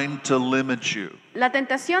designed to limit you. la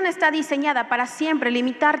tentación está diseñada para siempre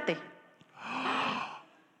limitarte.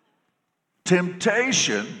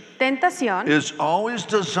 Temptation Tentación is always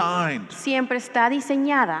designed siempre está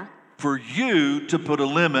diseñada for you to put a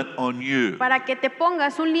limit on you. para que te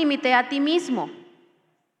pongas un límite a ti mismo.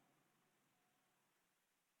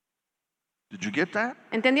 Did you get that?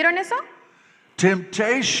 ¿Entendieron eso?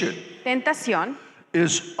 Temptation Tentación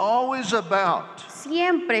is always about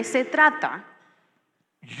siempre se trata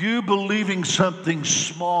you believing something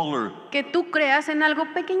smaller que tú creas en algo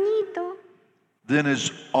pequeñito, than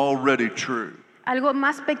is already true. algo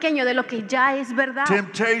más pequeño de lo que ya es verdad.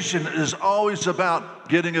 Temptation is always about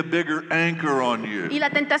getting a bigger anchor on Y you. la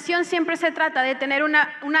tentación siempre se trata de tener un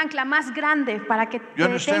ancla más grande para que You te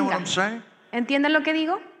understand what detenga. I'm saying? ¿Entienden lo que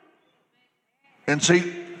digo? And see,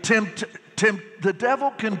 the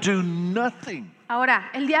devil can do nothing Ahora,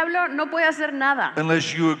 el diablo no puede hacer nada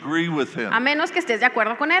unless you agree with a him. menos que estés de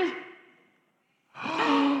acuerdo con él.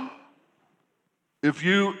 If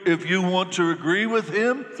you want to agree with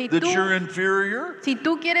him Si that tú- you're inferior, Si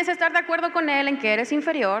tú quieres estar de acuerdo con él en que eres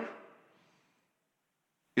inferior,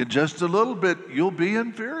 in just a little bit you'll be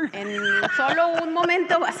inferior. en solo un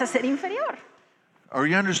momento vas a ser inferior. Are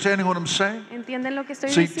you understanding what I'm saying? ¿Entienden lo que estoy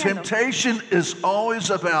See, diciendo? temptation is always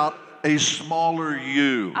about a smaller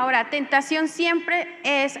you. Ahora, tentación siempre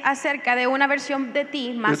es acerca de una versión de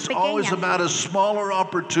ti más It's always pequeña, about a smaller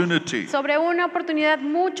opportunity. sobre una oportunidad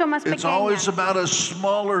mucho más It's pequeña. always about a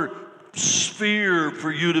smaller sphere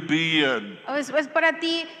for you to be in. Es para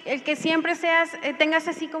ti el que siempre tengas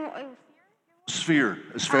así como Sphere,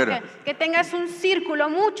 esfera. que tengas un círculo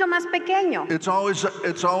mucho más pequeño. It's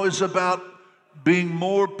always about being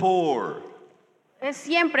more poor, Es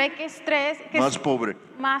siempre que más pobre.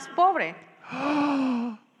 más pobre.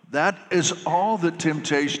 That is all that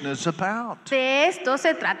temptation is about. De esto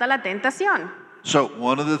se trata la tentación. So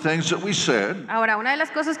one of the things that we said, Ahora, una de las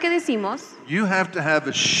cosas que decimos you have to have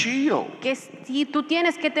a shield que si tú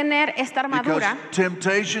tienes que tener esta because armadura,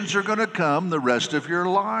 temptations are going to come the rest of your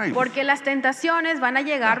life. porque las tentaciones van a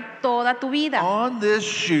llegar toda tu vida. On this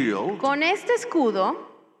shield Con este escudo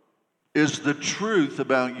is the truth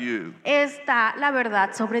about you. está la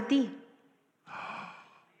verdad sobre ti.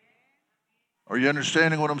 Are you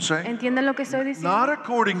understanding what I'm saying? ¿Entienden lo que estoy diciendo? Not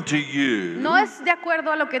according to you. No es de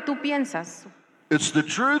acuerdo a lo que tú piensas. It's the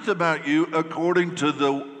truth about you according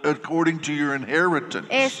to your inheritance.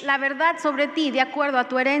 Es la verdad sobre ti de acuerdo a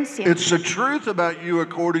tu herencia. It's the truth about you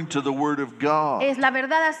according to the word of God. Es la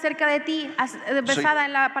verdad acerca de ti basada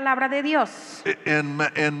en la palabra de Dios.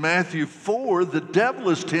 In Matthew 4, the devil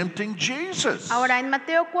is tempting Jesus. Ahora en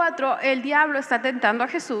Mateo 4 el diablo está tentando a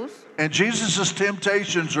Jesús And Jesus'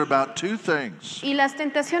 temptations are about two things. y las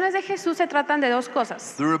tentaciones de Jesús se tratan de dos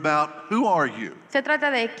cosas. They're about who are you? Se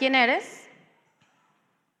trata de quién eres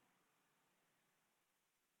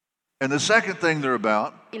And the second thing they're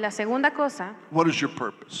about, y la segunda cosa, what is your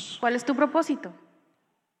purpose? ¿cuál es tu propósito?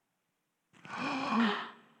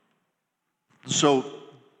 So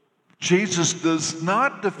Jesus does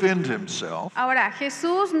not defend himself Ahora,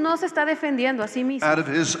 Jesús no se está defendiendo a sí mismo out of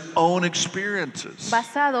his own experiences.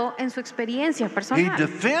 basado en su experiencia He personal.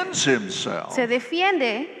 defends himself Se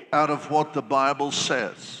defiende out of what the Bible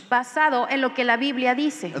says. basado en lo que la Biblia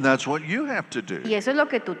dice. And that's what you have to do. Y eso es lo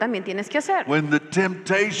que tú también tienes que hacer. When the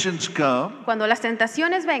temptations come Cuando las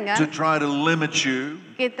tentaciones to vengan, try to limit you,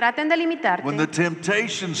 que traten de when the limitarte,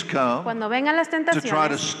 temptations come cuando vengan las to try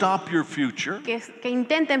to tentaciones, stop your future, que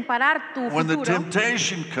intenten parar tu when the futuro,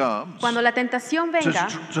 temptation comes cuando la tentación venga,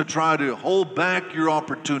 to try to hold back your que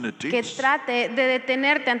opportunities, trate de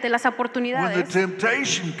detenerte ante las when the oportunidades,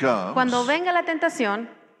 temptation cuando comes venga la tentación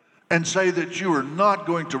and say that you are not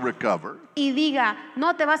going to recover, y diga,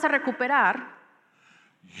 no te vas a recuperar,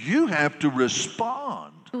 you have to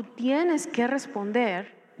respond tú tienes que responder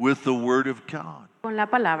with the Word of God. con la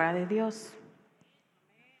palabra de Dios.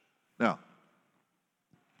 Now,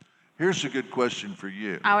 here's a good question for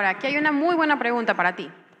you. Ahora, aquí hay una muy buena pregunta para ti.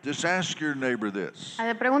 Just ask your neighbor this.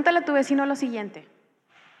 Pregúntale a tu vecino lo siguiente.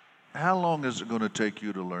 How long is it going to take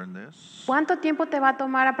you to learn this? ¿Cuánto tiempo te va a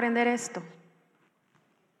tomar aprender esto?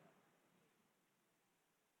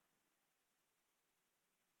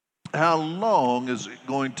 How long is it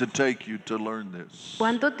going to take you to learn this?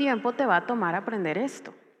 ¿Cuánto tiempo te va a tomar aprender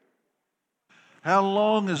esto? How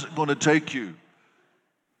long is it going to take you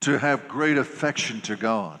to have great affection to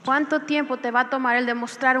God ¿Cuánto tiempo te va a tomar el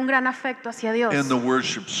demostrar un gran afecto hacia Dios in the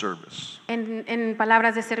worship service? en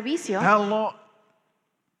palabras de servicio? How long?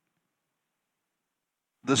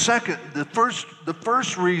 The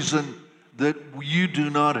first reason that you do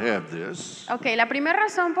not have this Ok, la primera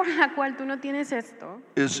razón por la cual tú no tienes esto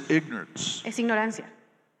is ignorance. es ignorancia.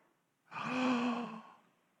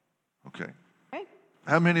 Okay. Ok.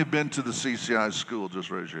 How many have been to the CCI school? Just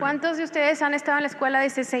raise your hand. ¿Cuántos de ustedes han estado en la escuela de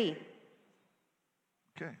CCI?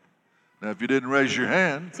 Okay. Now, if you didn't raise your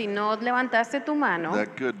hand, Si no levantaste tu mano,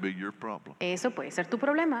 that could be your problem. eso puede ser tu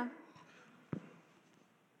problema.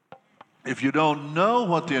 if you don't know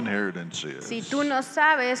what the inheritance is, si tú no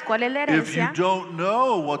sabes cuál es la if you herencia, don't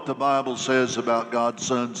know what the Bible says about God's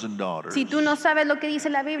sons and daughters, si tú no sabes lo que dice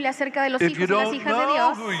la Biblia acerca de los if you hijos y las don't hijas de know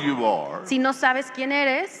Dios, who you are, si no sabes quién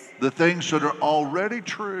eres, the things that are already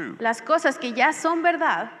true las cosas que ya son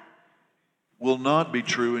verdad will not be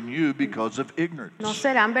true in you because of ignorance. no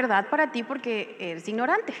serán verdad para ti porque eres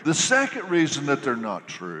ignorante. The second reason that they're not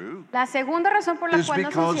true La segunda razón por la is cual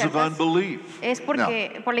no son because of ciertas unbelief. es Now,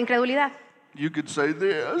 porque por la incredulidad. you could say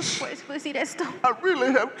this, Puedes decir esto. I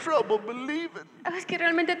really have trouble believing. Es que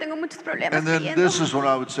realmente tengo muchos problemas And then creyendo. this is what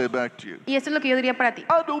I would say back to you. Y esto es lo que yo diría para ti.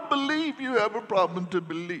 I don't believe you have a problem to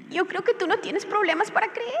believe. Yo creo que tú no tienes problemas para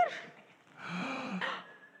creer.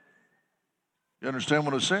 You understand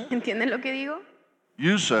what I'm saying? ¿Entienden lo que digo?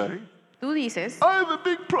 You say, Tú dices, I have a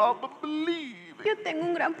big problem believing. yo tengo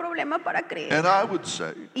un gran problema para creer. And I would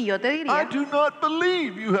say, Y yo te I diría, do not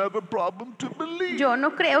believe you have a problem to believe. yo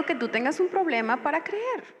no creo que tú tengas un problema para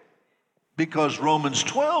creer. Because Romans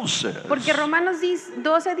 12 says Porque Romanos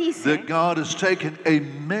 12 dice, that God has taken a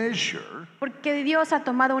measure porque Dios ha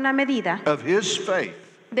tomado una medida of his faith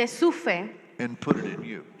de su fe and put it in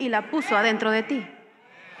you. y la puso adentro de ti.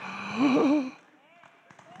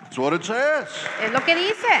 That's what it says. Es lo que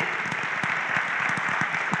dice.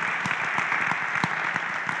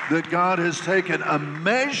 That God has taken a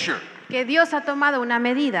measure Que Dios ha tomado una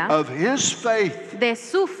medida of his faith. de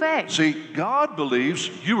su fe. See, God believes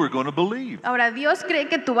you are going to believe. Ahora Dios cree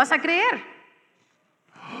que tú vas a creer.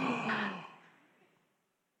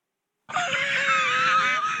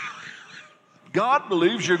 God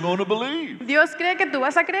believes you're going to believe. Dios cree que tú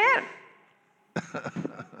vas a creer.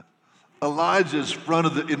 Elijah's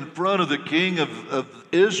in front of the king of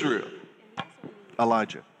Israel.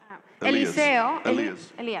 Elijah. Elías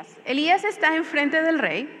está enfrente del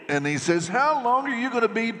rey And he says, how long are you going to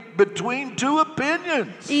be between two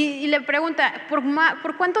opinions? y le pregunta,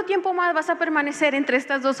 ¿por cuánto tiempo más vas a permanecer entre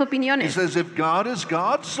estas dos He opiniones? says, if God is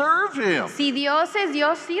God, serve him. Si Dios es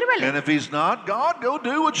Dios, sírvele. And if he's not God, go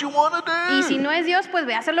do what you want to Y si do. no es Dios, pues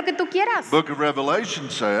ve a hacer lo que tú quieras. Book of Revelation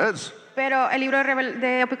says, Pero el libro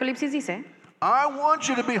de Apocalipsis dice, I want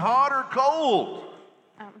you to be hot or cold.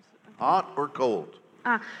 Hot or cold.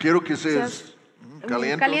 Quiero que seas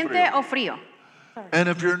caliente o frío. And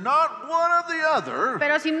if you're not one or the other,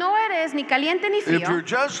 Pero si no eres ni caliente ni if you're frío,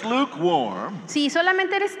 just lukewarm, si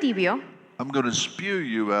solamente eres tibio, I'm going to spew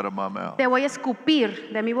you out of my mouth. te voy a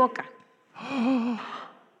escupir de mi boca.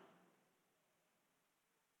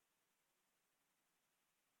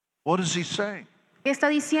 What is he saying? ¿Qué está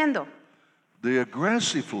diciendo? The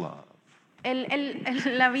aggressive love,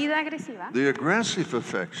 La vida agresiva, the aggressive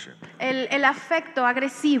affection el afecto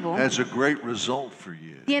agresivo has a great result for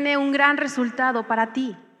you. tiene un gran resultado para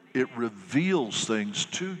ti. It reveals things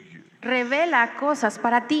to you Revela cosas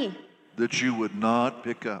para ti that you would not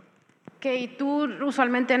pick up. que tú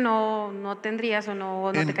usualmente no tendrías o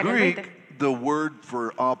no In te caería el 20. Greek, the word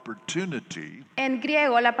for opportunity En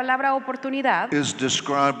griego, la palabra oportunidad is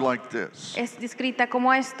described like this. es descrita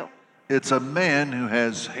como esto. It's a man who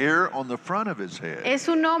has hair on the front of his head, Es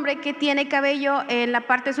un hombre que tiene cabello en la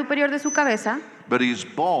parte superior de su cabeza, but he's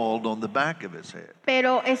bald on the back of his head.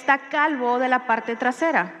 pero está calvo de la parte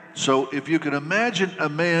trasera. So if you can imagine a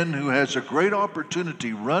man who has a great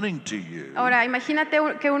opportunity running to you, Ahora,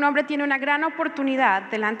 imagínate que un hombre tiene una gran oportunidad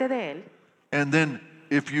delante de él. and then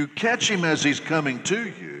if you catch him as he's coming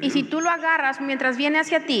to Y si you, tú lo agarras mientras viene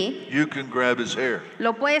hacia ti, you can grab his hair.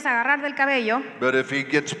 lo puedes agarrar del cabello, But if he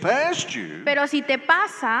gets past you, pero si te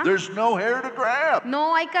pasa, there's no hair to grab.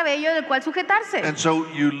 no hay cabello del cual sujetarse. And so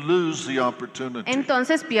you lose the opportunity.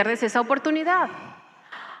 Entonces pierdes esa oportunidad.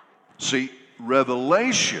 See,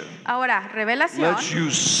 revelation Ahora, revelación lets you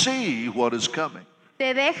see what is coming.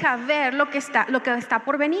 te deja ver lo que está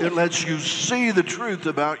por It venir. lets you see the truth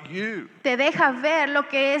about you. Te deja ver lo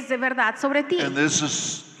que es de verdad sobre ti. And this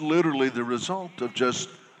is literally the result of just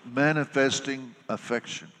manifesting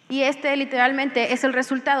affection. Y este literalmente es el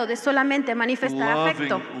resultado de solamente manifestar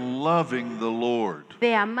afecto, Loving the Lord.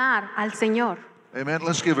 de amar al Señor. Amen.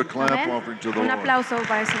 Let's give a clap Amén. offering to the Un Lord. aplauso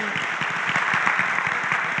para el Señor.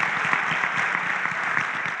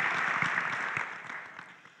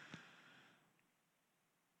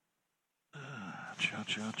 Cha,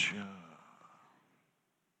 cha, cha.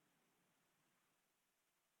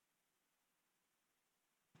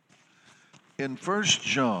 In 1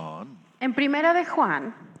 John, En Primera de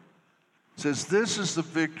Juan it says, this is the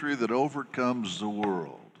victory that overcomes the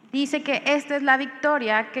world, dice que esta es la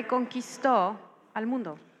victoria que conquistó al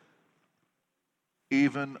mundo,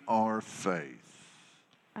 even our faith.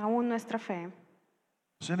 aún nuestra fe.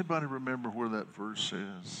 Does anybody remember where that verse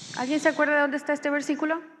is? ¿Alguien se acuerda de dónde está este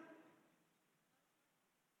versículo?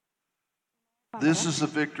 This is the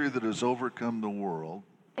victory that has overcome the world.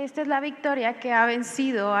 Esta es la victoria que ha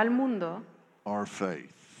vencido al mundo. Our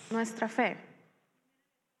faith. Nuestra fe.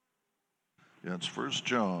 Yeah, it's 1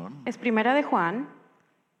 John. Es Primera de Juan.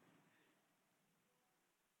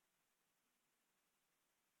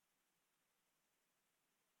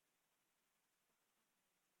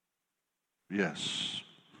 Yes.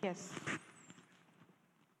 Yes.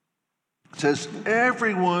 It says,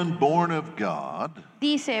 everyone born of God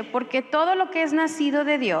Dice, porque todo lo que es nacido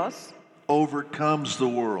de Dios overcomes the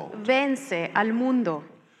world. Vence al mundo.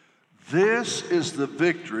 This is the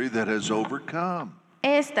victory that has overcome.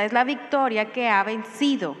 Esta es la victoria que ha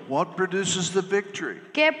vencido. What produces the victory?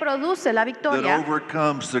 ¿Qué produce la That victoria?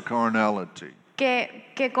 overcomes the carnality. Que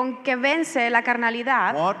vence la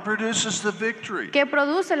carnalidad. What produces the victory? ¿Qué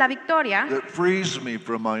produce la victoria? That frees me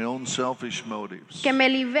from my own selfish motives. Que me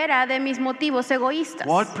libera de mis motivos egoístas.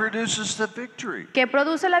 What produces the victory? ¿Qué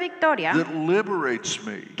produce la victoria? That liberates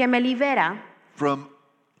me Que me libera from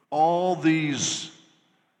all these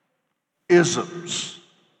isms,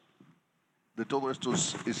 de todos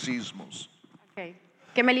estos ismos. Okay.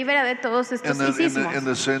 Que me libera de todos estos ismos. In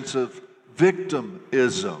the sense of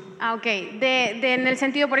victimism. Okay. En el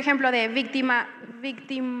sentido, por ejemplo, de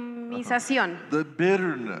victimización. The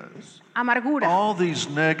bitterness. Amargura. All these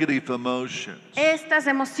negative emotions. Estas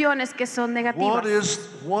emociones que son negativas.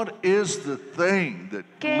 What is the thing that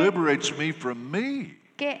liberates me from me?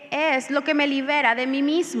 ¿Qué es lo que me libera de mí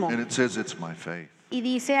mismo? And it says it's my faith. Y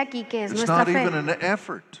dice aquí que es It's nuestra not fe. even an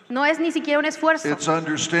effort. No es ni siquiera un esfuerzo. It's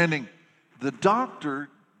understanding. The doctor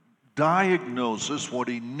diagnoses what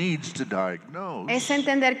he needs to diagnose. Es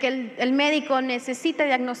entender que el médico necesita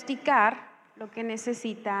diagnosticar lo que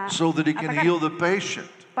necesita so that he can atacar, heal the patient.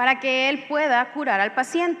 para que él pueda curar al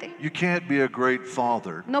paciente. You can't be a great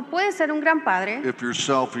father No puedes ser un gran padre if you're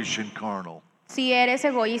selfish and carnal. si eres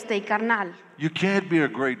egoísta y carnal. You can't be a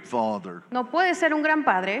great father No puedes ser un gran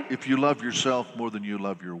padre if you love yourself more than you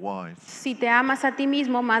love your wife. si te amas a ti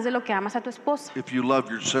mismo más de lo que amas a tu esposa. If you love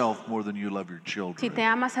yourself more than you love your Si children. te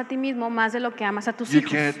amas a ti mismo más de lo que amas a tus You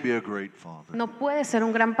hijos. can't be a great father. No puedes ser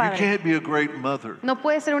un gran You padre. can't be a great mother No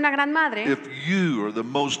puedes ser una gran madre if you are the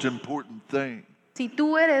most important thing. si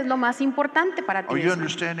tú eres lo más importante para ti Are you mismo.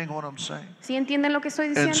 understanding what I'm saying? ¿Sí entienden lo que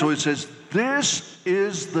estoy And so diciendo? it says, this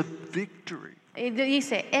is the victory Y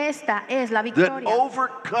dice, esta es la that victoria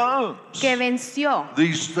overcomes que venció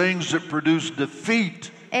these things that produce defeat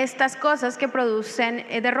estas cosas que producen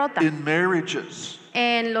derrota in marriages,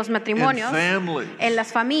 en los in matrimonios, families, en las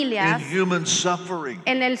in familias, human suffering.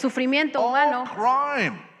 en el sufrimiento All humano.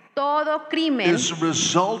 crime Todo crimen is a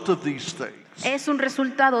result of these things. es un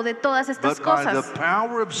resultado de todas estas But by the cosas.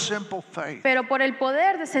 power of simple faith, Pero por el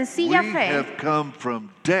poder de we sencilla fe, have come from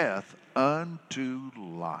death unto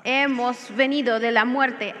life. hemos venido de la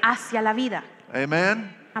muerte hacia la vida.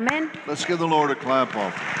 Amen? Amén. Let's give the Lord a clap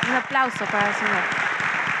offering. Un aplauso para el Señor.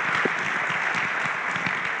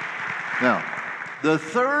 Now, the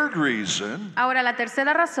third reason Ahora, la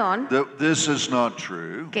tercera razón that this is not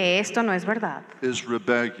true que esto no es verdad. is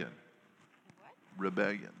rebellion.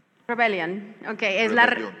 Rebellion. Rebellion. Okay, es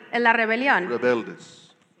Rebelión. la rebelión.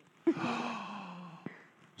 Rebeldes.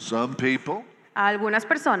 Some people, A algunas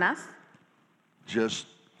personas. just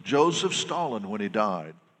Joseph Stalin when he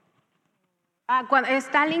died.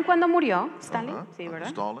 Stalin cuando murió. Stalin, Uh-huh. sí, ¿verdad?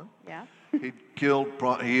 Stalin. Yeah. He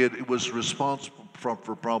was responsible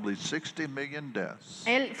for probably 60 million deaths.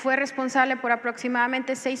 Él fue responsable por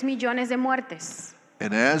aproximadamente 6 millones de muertes.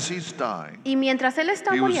 And as he's dying, Y mientras él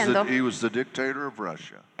está muriendo, he was the dictator of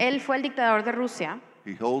Russia. él fue el dictador de Rusia.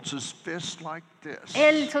 He holds his fist like this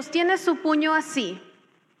Él sostiene su puño así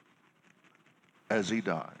as he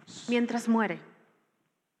dies. mientras muere.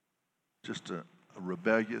 Just a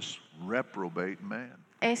rebellious, reprobate man.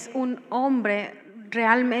 Es un hombre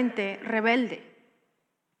realmente rebelde.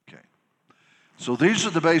 Okay. So these are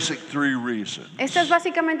the basic three reasons Estas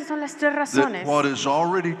básicamente son las tres that razones what is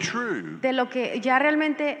already true de lo que ya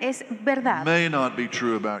realmente es verdad. may not be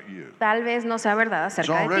true about you. Tal vez no sea verdad It's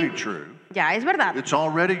acerca de already ti. true. Ya es verdad. It's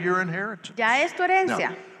already your inheritance. Ya es tu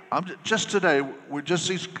herencia. Now, just today,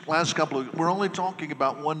 these last we're only talking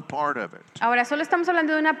about one part of it. Ahora solo estamos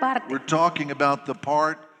hablando de una parte. We're talking about the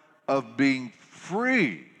part of being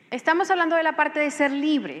free. Estamos hablando de la parte de ser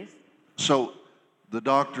libres. So the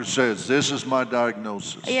doctor says, this is my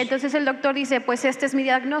diagnosis. Y entonces el doctor dice, pues este es mi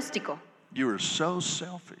diagnóstico. You are so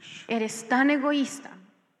selfish Eres tan egoísta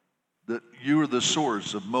that you are the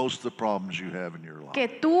source of most of the problems you have in your life. Que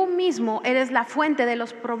tú mismo eres la fuente de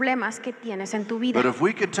los problemas que tienes en tu vida. But if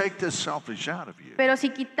we could take this selfish out of you, Pero si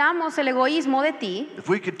quitamos el egoísmo de ti, if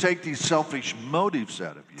we could take these selfish motives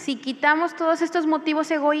out of you, si quitamos todos estos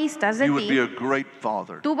motivos egoístas de you would ti, be a great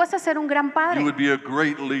father. tú vas a ser un gran You padre, would be a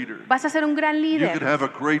great leader. vas a ser un gran You could líder, have a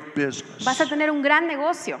great business. vas a tener un gran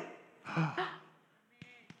negocio.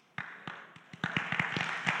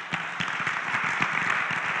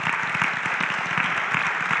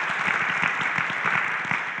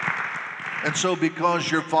 And so because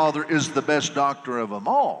your father is the best doctor of them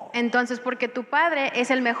all, Entonces, porque tu padre es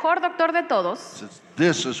el mejor doctor de todos, says,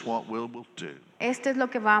 this is what we'll do. esto es lo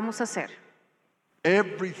que vamos a hacer.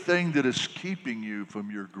 Everything that is keeping you from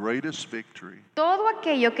your greatest victory, Todo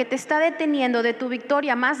aquello que te está deteniendo de tu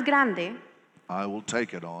victoria más grande, I will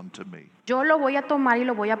take it on to me. yo lo voy a tomar y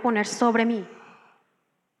lo voy a poner sobre mí.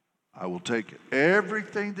 I will take it.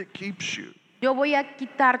 Everything that keeps you Yo voy a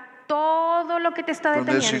quitar todo lo que te está from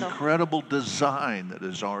this deteniendo incredible design that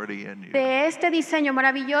is already in you. de este diseño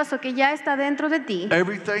maravilloso que ya está dentro de ti,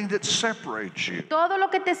 Everything that separates you todo lo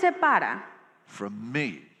que te separa from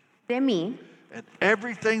me, de mí, and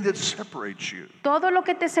everything that separates you todo lo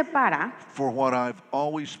que te separa for what I've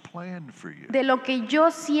always planned for you. de lo que yo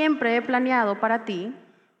siempre he planeado para ti,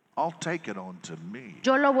 I'll take it on to me,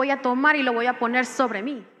 yo lo voy a tomar y lo voy a poner sobre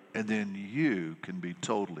mí, and then you can be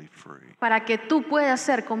totally free. para que tú puedas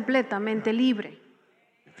ser completamente libre.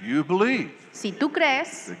 If you believe Si tú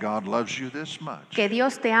crees that God loves you this much, que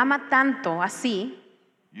Dios te ama tanto así,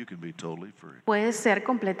 you can be totally free. puedes ser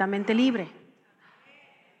completamente libre.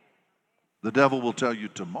 The devil will tell you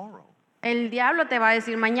tomorrow El diablo te va a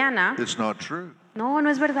decir mañana, it's not true. no, no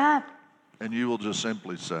es verdad. And you will just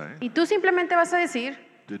simply say, Y tú simplemente vas a decir,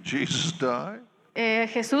 did Jesus die?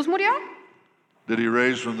 ¿Jesús murió? Did he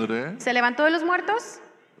raise from the dead? ¿Se levantó de los muertos?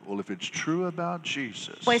 Well, if it's true about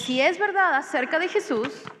Jesus, Pues si es verdad acerca de Jesús,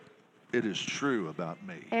 it is true about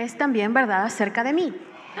me. es también verdad acerca de mí.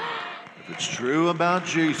 If it's true about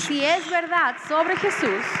Jesus, Si es verdad sobre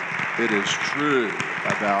Jesús, it is true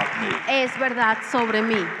about me. es verdad sobre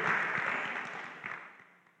mí.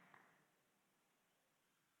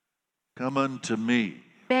 Come unto me,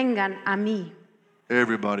 Vengan a mí,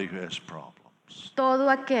 everybody who has problems. todo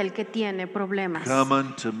aquel que tiene problemas. Come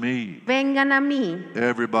unto me, Vengan a mí,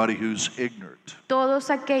 everybody who's ignorant. todos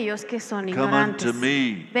aquellos que son Come unto ignorantes.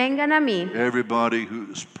 me, Vengan a mí, everybody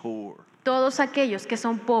who's poor. todos aquellos que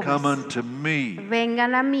son pobres. Come unto me,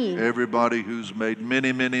 Vengan a mí, everybody who's made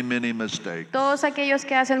many, many, many mistakes. todos aquellos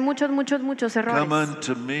que hacen muchos Come errores.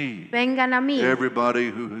 unto me, Vengan a mí,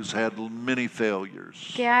 everybody who has had many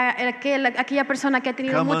failures. aquella persona que ha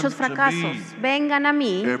tenido Come muchos unto fracasos. me. Vengan a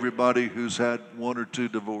mí, Everybody who's had one or two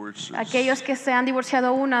divorces. aquellos que se han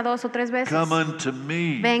divorciado una, dos o tres veces. Come unto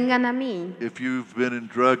me. Vengan a mí. If you've been in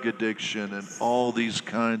drug addiction and all these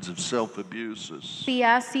kinds of self-abuses, Si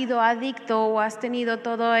has sido adicto o has tenido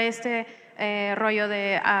todo este rollo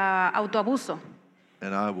de autoabuso,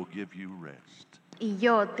 and I will give you rest. y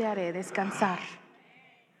yo te haré descansar.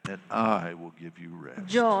 And I will give you rest.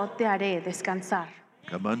 Yo te haré descansar.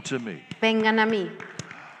 Come unto me. Vengan a mí.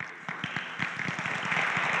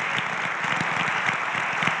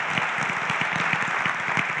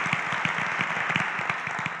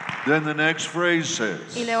 Then the next phrase Y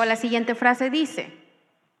says, luego la siguiente frase dice,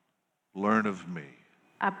 learn of me.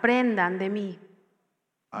 aprendan de mí.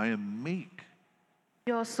 I am meek.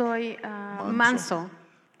 Yo soy Manso. manso.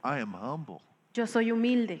 I am humble. Yo soy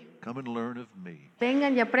humilde. Come and learn of me.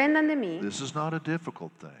 Vengan y aprendan de mí. This is not a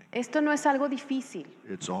difficult thing. Esto no es algo difícil.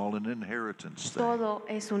 It's all an inheritance thing. Todo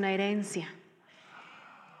es una herencia.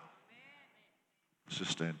 Let's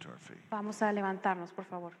just stand to our feet. Vamos a levantarnos, por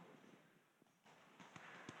favor.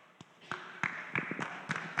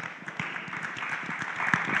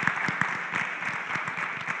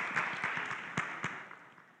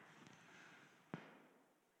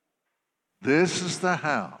 This is the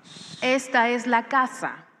house Esta es la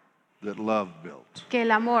casa that love built. que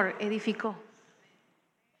el amor edificó.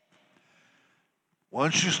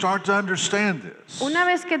 Once you start to understand this, Una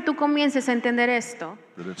vez que tú comiences a entender esto,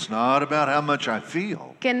 that it's not about how much I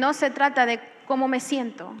feel, que no se trata de cómo me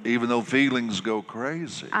siento, even though feelings go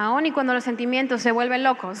crazy. aun y cuando los sentimientos se vuelven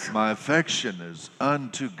locos, My affection is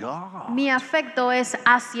unto God. mi afecto es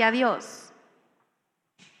hacia Dios.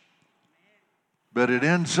 But it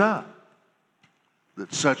ends up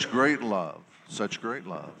that such great love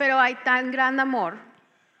Pero hay tan gran amor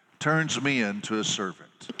turns me into a servant.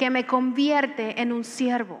 que me convierte en un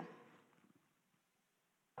siervo.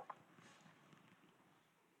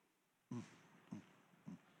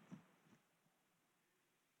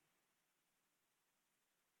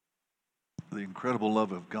 The incredible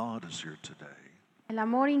love of God is here today. El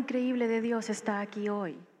amor increíble de Dios está aquí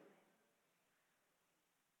hoy.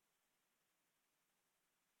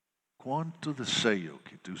 Cuánto deseo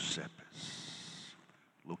que tú sepas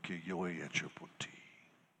lo que yo he hecho por ti.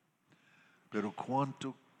 Pero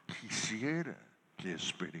cuánto quisiera que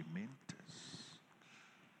experimentes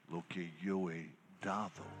lo que yo he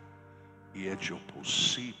dado y hecho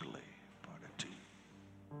posible para ti.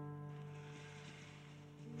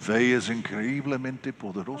 Fe es increíblemente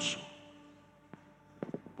poderoso,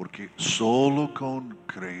 porque solo con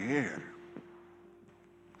creer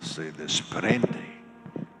se desprende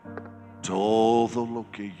todo lo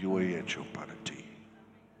que yo he hecho para ti.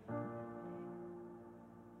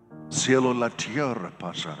 Cielo y la tierra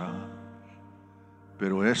pasarán,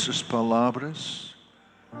 pero esas palabras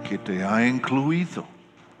que te ha incluido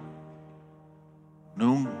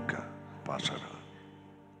nunca pasarán.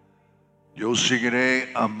 Yo seguiré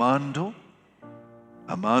amándote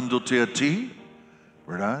a ti,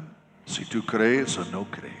 ¿verdad? Si tú crees o no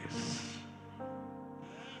crees.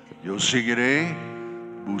 Yo seguiré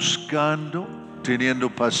buscando, teniendo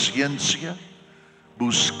paciencia,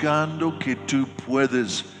 buscando que tú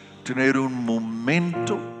puedas tener un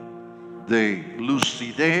momento de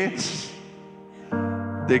lucidez,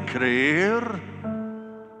 de creer,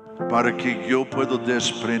 para que yo pueda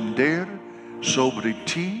desprender sobre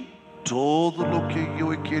ti todo lo que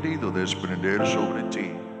yo he querido desprender sobre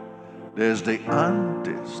ti desde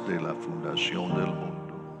antes de la fundación del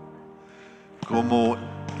mundo. Como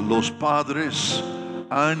los padres,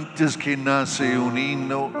 antes que nace un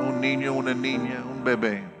niño, una niña, un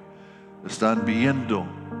bebé, están viendo,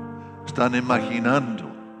 están imaginando,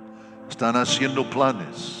 están haciendo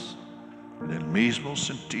planes. En el mismo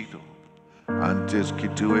sentido, antes que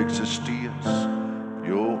tú existías,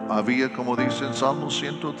 yo había, como dice en Salmo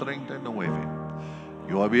 139,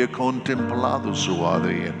 yo había contemplado su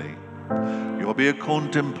ADN. Yo había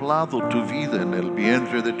contemplado tu vida en el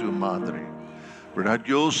vientre de tu madre. ¿Verdad?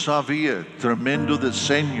 Yo sabía tremendo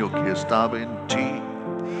diseño que estaba en ti,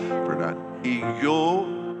 ¿verdad? Y yo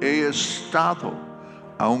he estado,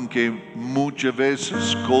 aunque muchas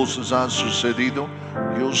veces cosas han sucedido,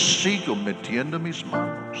 yo sigo metiendo mis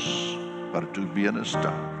manos para tu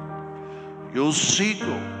bienestar. Yo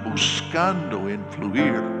sigo buscando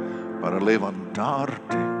influir para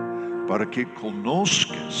levantarte, para que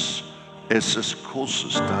conozcas esas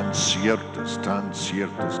cosas tan ciertas, tan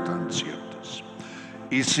ciertas, tan ciertas.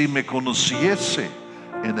 Y si me conociese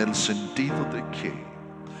en el sentido de que,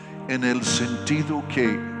 en el sentido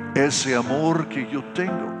que ese amor que yo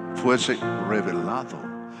tengo fuese revelado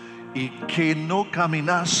y que no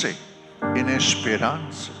caminase en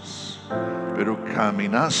esperanzas, pero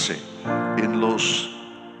caminase en los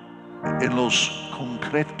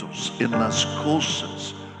concretos, en las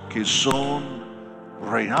cosas que son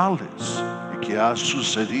reales y que ha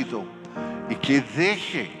sucedido, y que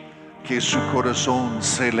deje que su corazón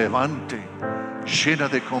se levante llena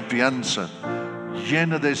de confianza,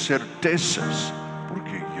 llena de certezas,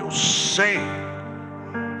 porque yo sé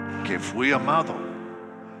que fui amado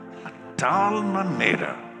a tal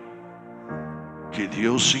manera que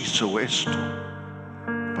Dios hizo esto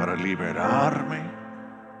para liberarme,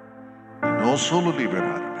 y no solo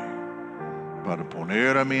liberarme, para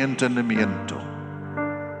poner a mi entendimiento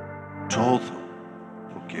todo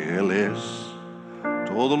lo que Él es,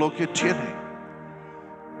 todo lo que tiene,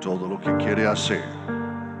 todo lo que quiere hacer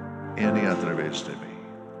en y a través de mí.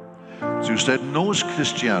 Si usted no es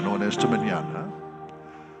cristiano en esta mañana,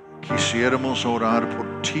 quisiéramos orar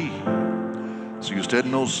por ti. Si usted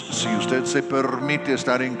se permite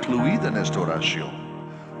estar incluida en esta oración,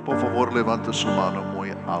 por favor levanta su mano muy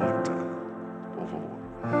alta. Por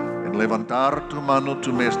favor. En levantar tu mano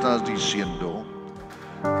tú me estás diciendo: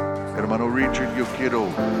 hermano Richard, yo quiero